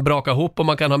man kan braka ihop och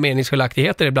man kan ha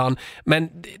meningsskiljaktigheter ibland. Men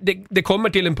det kommer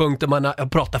till en punkt där man har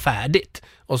pratat färdigt.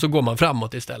 Och så går man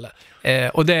framåt istället.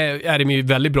 Och det är de ju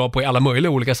väldigt bra på i alla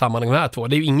möjliga olika sammanhang, de här två.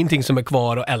 Det är ju ingenting som är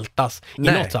kvar och ältas i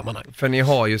något sammanhang. För ni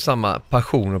har ju samma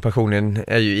passion, och passionen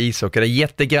är ju ishockey. Det är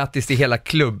jättegrattis till hela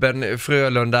klubben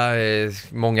Frölunda,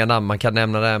 många namn man kan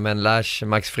nämna där, men Lash,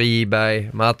 Max Friberg,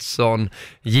 Mattsson,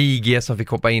 JG som fick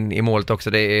hoppa in i målet också.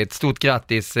 Det är ett stort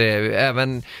grattis,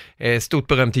 även stort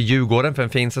beröm till Djurgården för en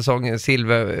fin säsong.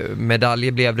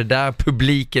 Silvermedalj blev det där.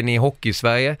 Publiken i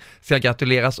Hockey-Sverige ska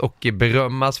gratuleras och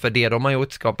berömmas för det de har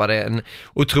gjort. Skapade en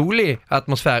otrolig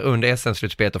atmosfär under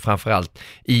SM-slutspelet och framförallt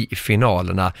i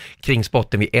finalerna kring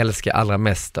sporten vi älskar allra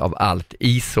mest av allt,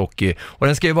 ishockey. Och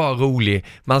den ska ju vara rolig.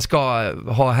 Man ska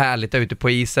ha härligt ute på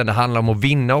isen. Det handlar om att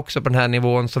vinna också på den här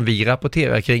nivån som vi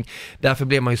rapporterar kring. Därför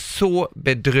blir man ju så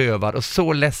bedrövad och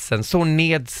så ledsen, så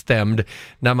nedstämd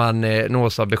när man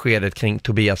nås av beskedet kring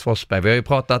Tobias Forsberg. Vi har ju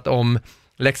pratat om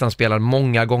Leksandsspelaren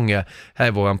många gånger här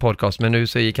i våran podcast, men nu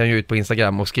så gick han ju ut på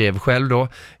Instagram och skrev själv då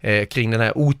kring den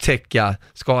här otäcka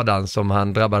skadan som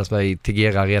han drabbades med i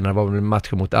Tegera Arena. Det var väl en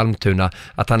match mot Almtuna,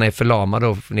 att han är förlamad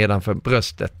då nedanför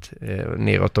bröstet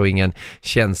neråt och ingen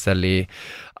känsel i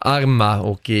armar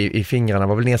och i fingrarna,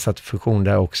 var väl nedsatt funktion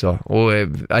där också. Och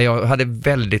jag hade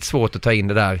väldigt svårt att ta in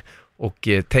det där och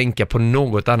tänka på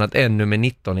något annat än nummer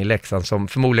 19 i Leksand som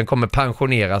förmodligen kommer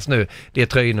pensioneras nu, det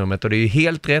tröjnumret, och det är ju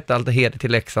helt rätt, allt heder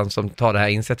till Leksand som tar det här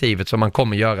initiativet som man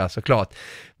kommer göra såklart.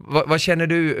 Vad känner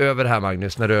du över det här,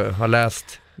 Magnus, när du har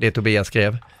läst det Tobias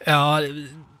skrev? Ja,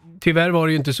 tyvärr var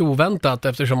det ju inte så oväntat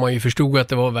eftersom man ju förstod att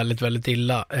det var väldigt, väldigt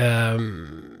illa.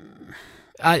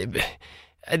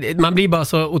 Man blir bara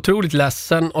så otroligt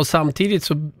ledsen och samtidigt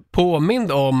så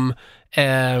påmind om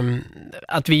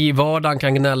att vi i vardagen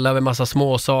kan gnälla över massa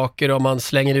små saker och man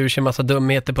slänger ur sig massa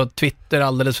dumheter på Twitter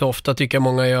alldeles för ofta, tycker jag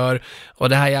många gör. Och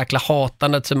det här jäkla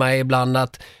hatandet som är ibland,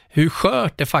 att hur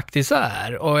skört det faktiskt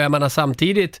är. Och jag menar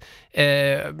samtidigt,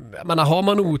 har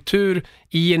man otur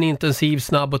i en intensiv,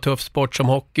 snabb och tuff sport som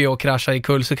hockey och kraschar i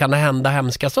kull, så kan det hända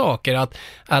hemska saker.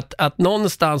 Att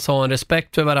någonstans ha en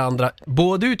respekt för varandra,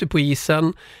 både ute på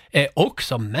isen och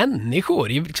som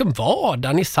människor, i liksom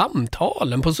vardagen, i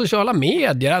samtalen, på sociala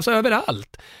medier, alltså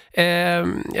överallt.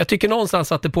 Jag tycker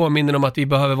någonstans att det påminner om att vi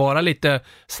behöver vara lite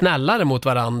snällare mot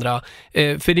varandra.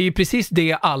 För det är ju precis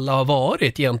det alla har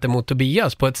varit gentemot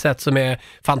Tobias på ett sätt som är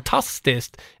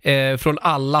fantastiskt. Från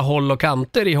alla håll och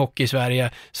kanter i hockey i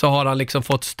Sverige så har han liksom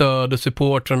fått stöd och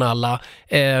support från alla.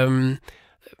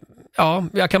 Ja,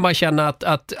 jag kan bara känna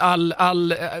att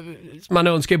man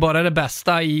önskar ju bara det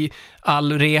bästa i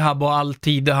all rehab och all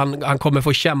tid han kommer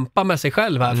få kämpa med sig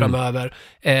själv här framöver.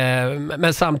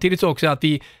 Men samtidigt så också att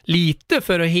vi lite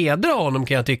för att hedra honom,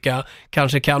 kan jag tycka,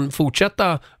 kanske kan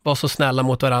fortsätta vara så snälla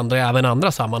mot varandra i även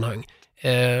andra sammanhang.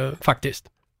 Faktiskt.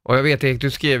 Och jag vet, Erik,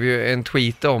 du skrev ju en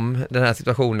tweet om den här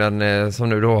situationen som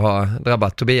nu då har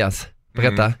drabbat Tobias.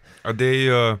 Berätta. Ja, det är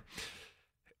ju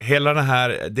hela det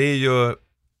här, det är ju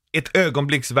ett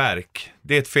ögonblicksverk.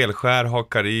 Det är ett felskär,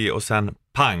 hakar i och sen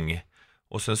pang.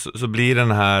 Och sen så blir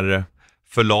den här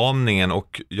förlamningen.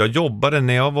 Och jag jobbade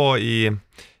när jag var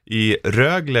i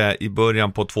Rögle i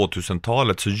början på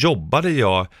 2000-talet, så jobbade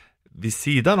jag vid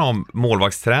sidan av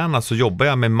målvaktstränare, så jobbade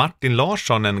jag med Martin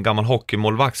Larsson, en gammal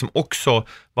hockeymålvakt som också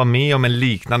var med om en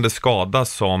liknande skada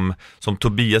som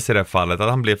Tobias i det fallet. Att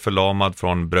han blev förlamad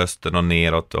från brösten och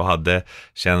neråt och hade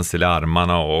känsel i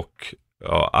armarna och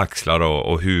axlar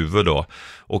och huvud då.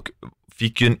 Och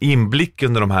fick ju en inblick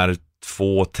under de här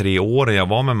 2-3 åren jag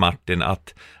var med Martin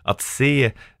att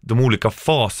se de olika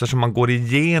faser som man går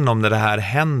igenom när det här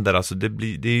händer. Alltså det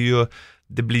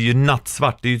blir ju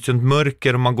nattsvart, det är ju ett sånt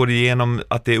mörker och man går igenom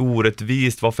att det är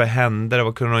orättvist, varför händer det,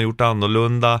 vad kunde de ha gjort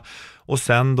annorlunda? Och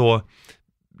sen då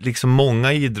liksom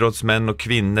många idrottsmän och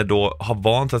kvinnor då har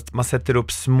vant att man sätter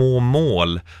upp små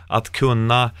mål, att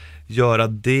kunna göra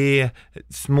det,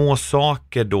 små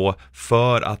saker då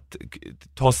för att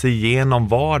ta sig igenom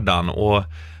vardagen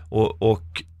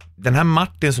och den här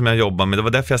Martin som jag jobbar med, det var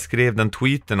därför jag skrev den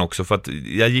tweeten också, för att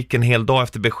jag gick en hel dag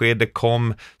efter beskedet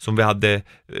kom som vi hade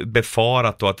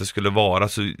befarat då att det skulle vara,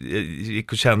 så jag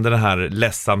gick och kände den här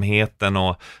ledsamheten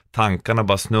och tankarna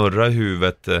bara snurra i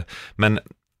huvudet, men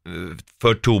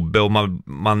för Tobbe, och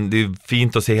det är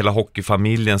fint att se hela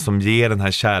hockeyfamiljen som ger den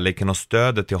här kärleken och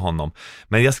stödet till honom.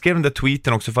 Men jag skrev den där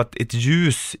tweeten också för att ett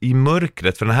ljus i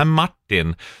mörkret, för den här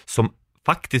Martin som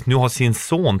faktiskt nu har sin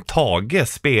son Tage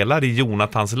spelar i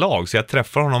Jonathans lag, så jag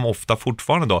träffar honom ofta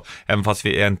fortfarande då, även fast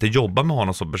vi inte jobbar med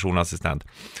honom som personassistent.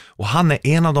 Och han är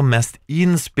en av de mest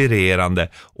inspirerande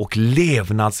och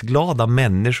levnadsglada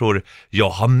människor jag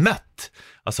har mött.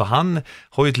 Alltså han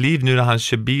har ju ett liv nu där han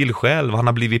kör bil själv, han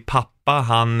har blivit pappa,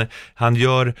 han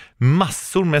gör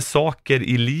massor med saker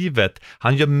i livet,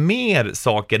 han gör mer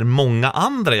saker än många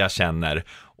andra jag känner.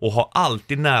 och har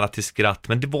alltid nära till skratt.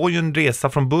 Men det var ju en resa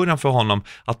från början för honom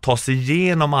att ta sig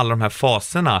igenom alla de här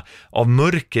faserna av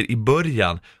mörker i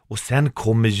början. Och sen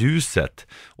kommer ljuset.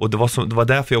 Och det var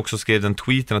därför jag också skrev den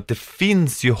tweeten att det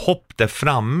finns ju hopp där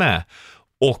framme.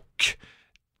 Och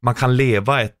man kan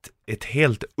leva ett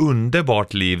helt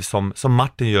underbart liv som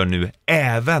Martin gör nu,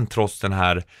 även trots den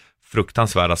här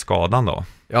fruktansvärda skadan då.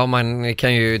 Ja, man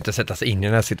kan ju inte sätta sig in i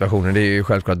den här situationen, det är ju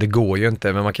självklart, det går ju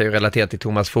inte, men man kan ju relatera till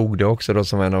Thomas Fogde också då,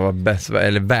 som en av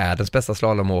världens bästa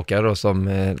slalomåkare då, som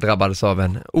drabbades av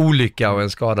en olycka och en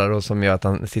skada då, som gör att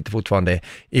han sitter fortfarande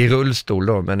i rullstol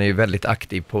då, men är ju väldigt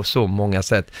aktiv på så många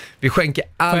sätt. Vi skänker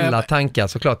alla tankar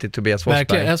såklart till Tobias Forsberg.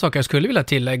 Verkligen, en sak jag skulle vilja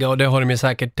tillägga, och det har de ju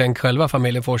säkert tänkt själva,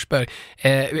 familjen Forsberg.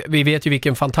 Vi vet ju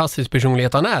vilken fantastisk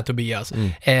personlighet han är, Tobias.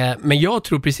 Men jag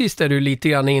tror precis det du lite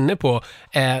grann är inne på,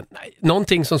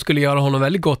 någonting som skulle göra honom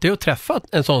väldigt gott är att träffa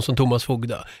en sån som Thomas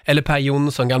Fogde eller Per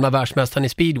Jonsson, gamla världsmästaren i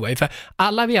speedway. För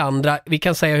alla vi andra, vi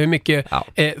kan säga hur mycket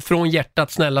från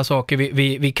hjärtat snälla saker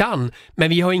vi kan, men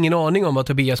vi har ingen aning om vad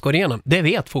Tobias går igenom. Det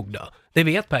vet Fogde. Det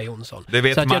vet Per Jonsson. Det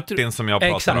vet Martin som jag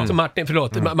pratar exakt, om. Exakt, Martin,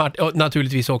 förlåt. Martin,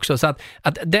 naturligtvis också. Så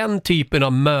att den typen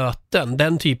av möten,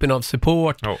 den typen av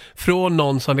support från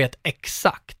någon som vet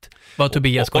exakt vad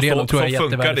Tobias går igenom, tror jag är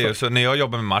jättevärdefullt. Så funkar det. Så när jag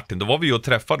jobbade med Martin, då var vi ju och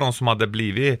träffade de som hade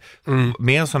blivit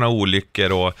med sådana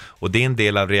olyckor, och det är en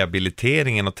del av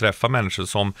rehabiliteringen att träffa människor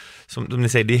som ni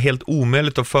säger, det är helt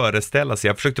omöjligt att föreställa sig.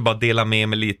 Jag försökte bara dela med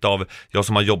mig lite av jag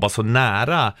som har jobbat så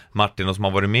nära Martin och som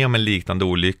har varit med om en liknande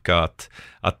olycka,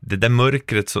 att det där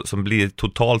mörkret som blir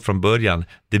totalt från början,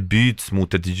 det byts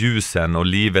mot ett ljus sen, och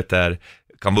livet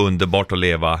kan vara underbart att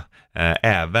leva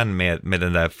även med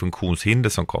den där funktionshinder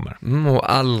som kommer.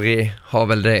 Och aldrig har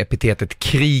väl det epitetet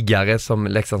krigare som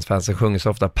Leksandsfansen sjunger så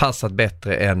ofta passat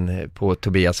bättre än på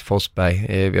Tobias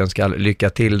Forsberg. Vi önskar lycka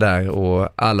till där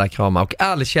och alla kramar och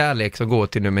all kärlek som går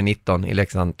till nummer 19 i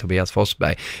Leksand, Tobias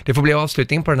Forsberg. Det får bli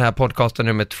avslutning på den här podcasten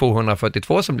nummer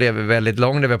 242 som blev väldigt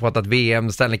lång, där vi har pratat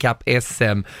VM, Stanley Cup,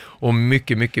 SM och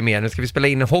mycket, mycket mer. Nu ska vi spela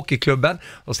in Hockeyklubben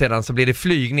och sedan så blir det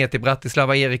flyg ner till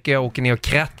Bratislava. Erik och jag åker ner och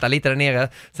krattar lite där nere.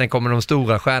 Sen kommer de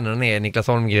stora stjärnorna ner, Niklas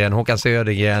Holmgren, Håkan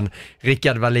Södergren,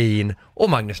 Rickard Wallin och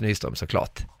Magnus Nyström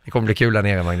såklart. Det kommer bli kul där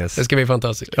nere, Magnus. Det ska bli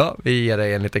fantastiskt. Ja, vi ger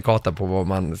dig en liten karta på vad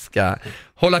man ska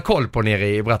hålla koll på nere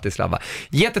i Bratislava.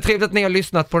 Jättetrevligt att ni har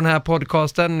lyssnat på den här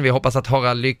podcasten. Vi hoppas att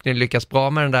Harald Lyckner lyckas bra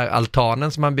med den där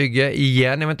altanen som han bygger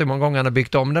igen. Jag vet inte hur många gånger han har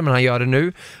byggt om den, men han gör det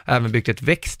nu. Även byggt ett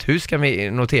växthus kan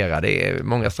vi notera. Det är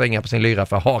många strängar på sin lyra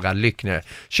för Harald Lyckner.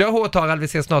 Kör hårt, Harald, vi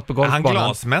ses snart på golfbanan. Är han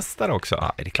glasmästare också?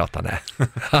 Ja, det är klart han är.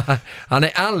 Han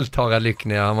är allt, Harald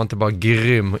Lyckner. Han var inte bara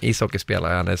grym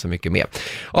ishockeyspelare, han är så mycket mer.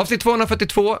 Avsnitt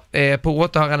 242 på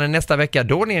återhörande nästa vecka,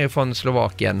 då nerifrån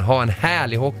Slovakien. Ha en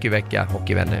härlig hockeyvecka,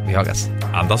 hockeyvänner. Vi hörs.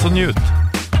 Andas och njut.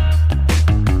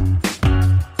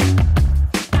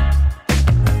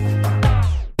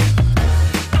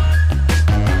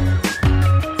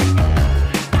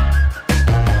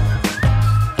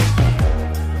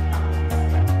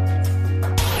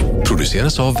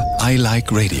 Produceras av I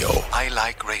Like Radio. I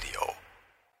Like Radio.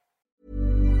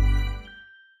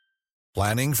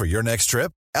 Planning for your next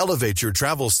trip? Elevate your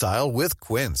travel style with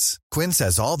Quince. Quince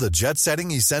has all the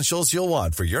jet-setting essentials you'll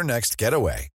want for your next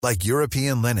getaway, like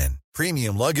European linen,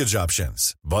 premium luggage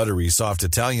options, buttery soft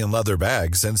Italian leather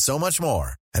bags, and so much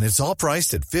more. And it's all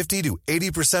priced at 50 to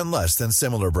 80% less than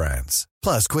similar brands.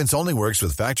 Plus, Quince only works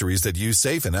with factories that use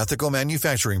safe and ethical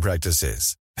manufacturing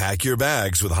practices. Pack your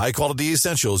bags with high-quality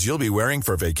essentials you'll be wearing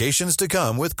for vacations to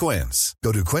come with Quince.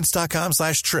 Go to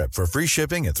quince.com/trip for free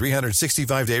shipping and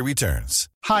 365-day returns.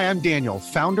 Hi, I'm Daniel,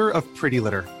 founder of Pretty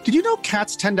Litter. Did you know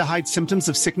cats tend to hide symptoms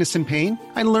of sickness and pain?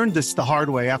 I learned this the hard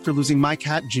way after losing my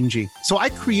cat, Gingy. So I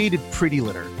created Pretty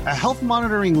Litter, a health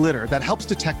monitoring litter that helps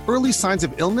detect early signs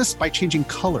of illness by changing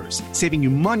colors, saving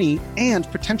you money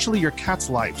and potentially your cat's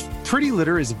life. Pretty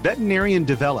Litter is veterinarian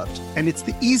developed, and it's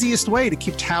the easiest way to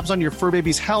keep tabs on your fur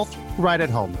baby's health right at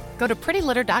home. Go to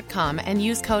prettylitter.com and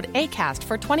use code ACAST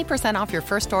for 20% off your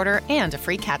first order and a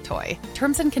free cat toy.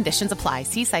 Terms and conditions apply.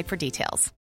 See site for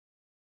details.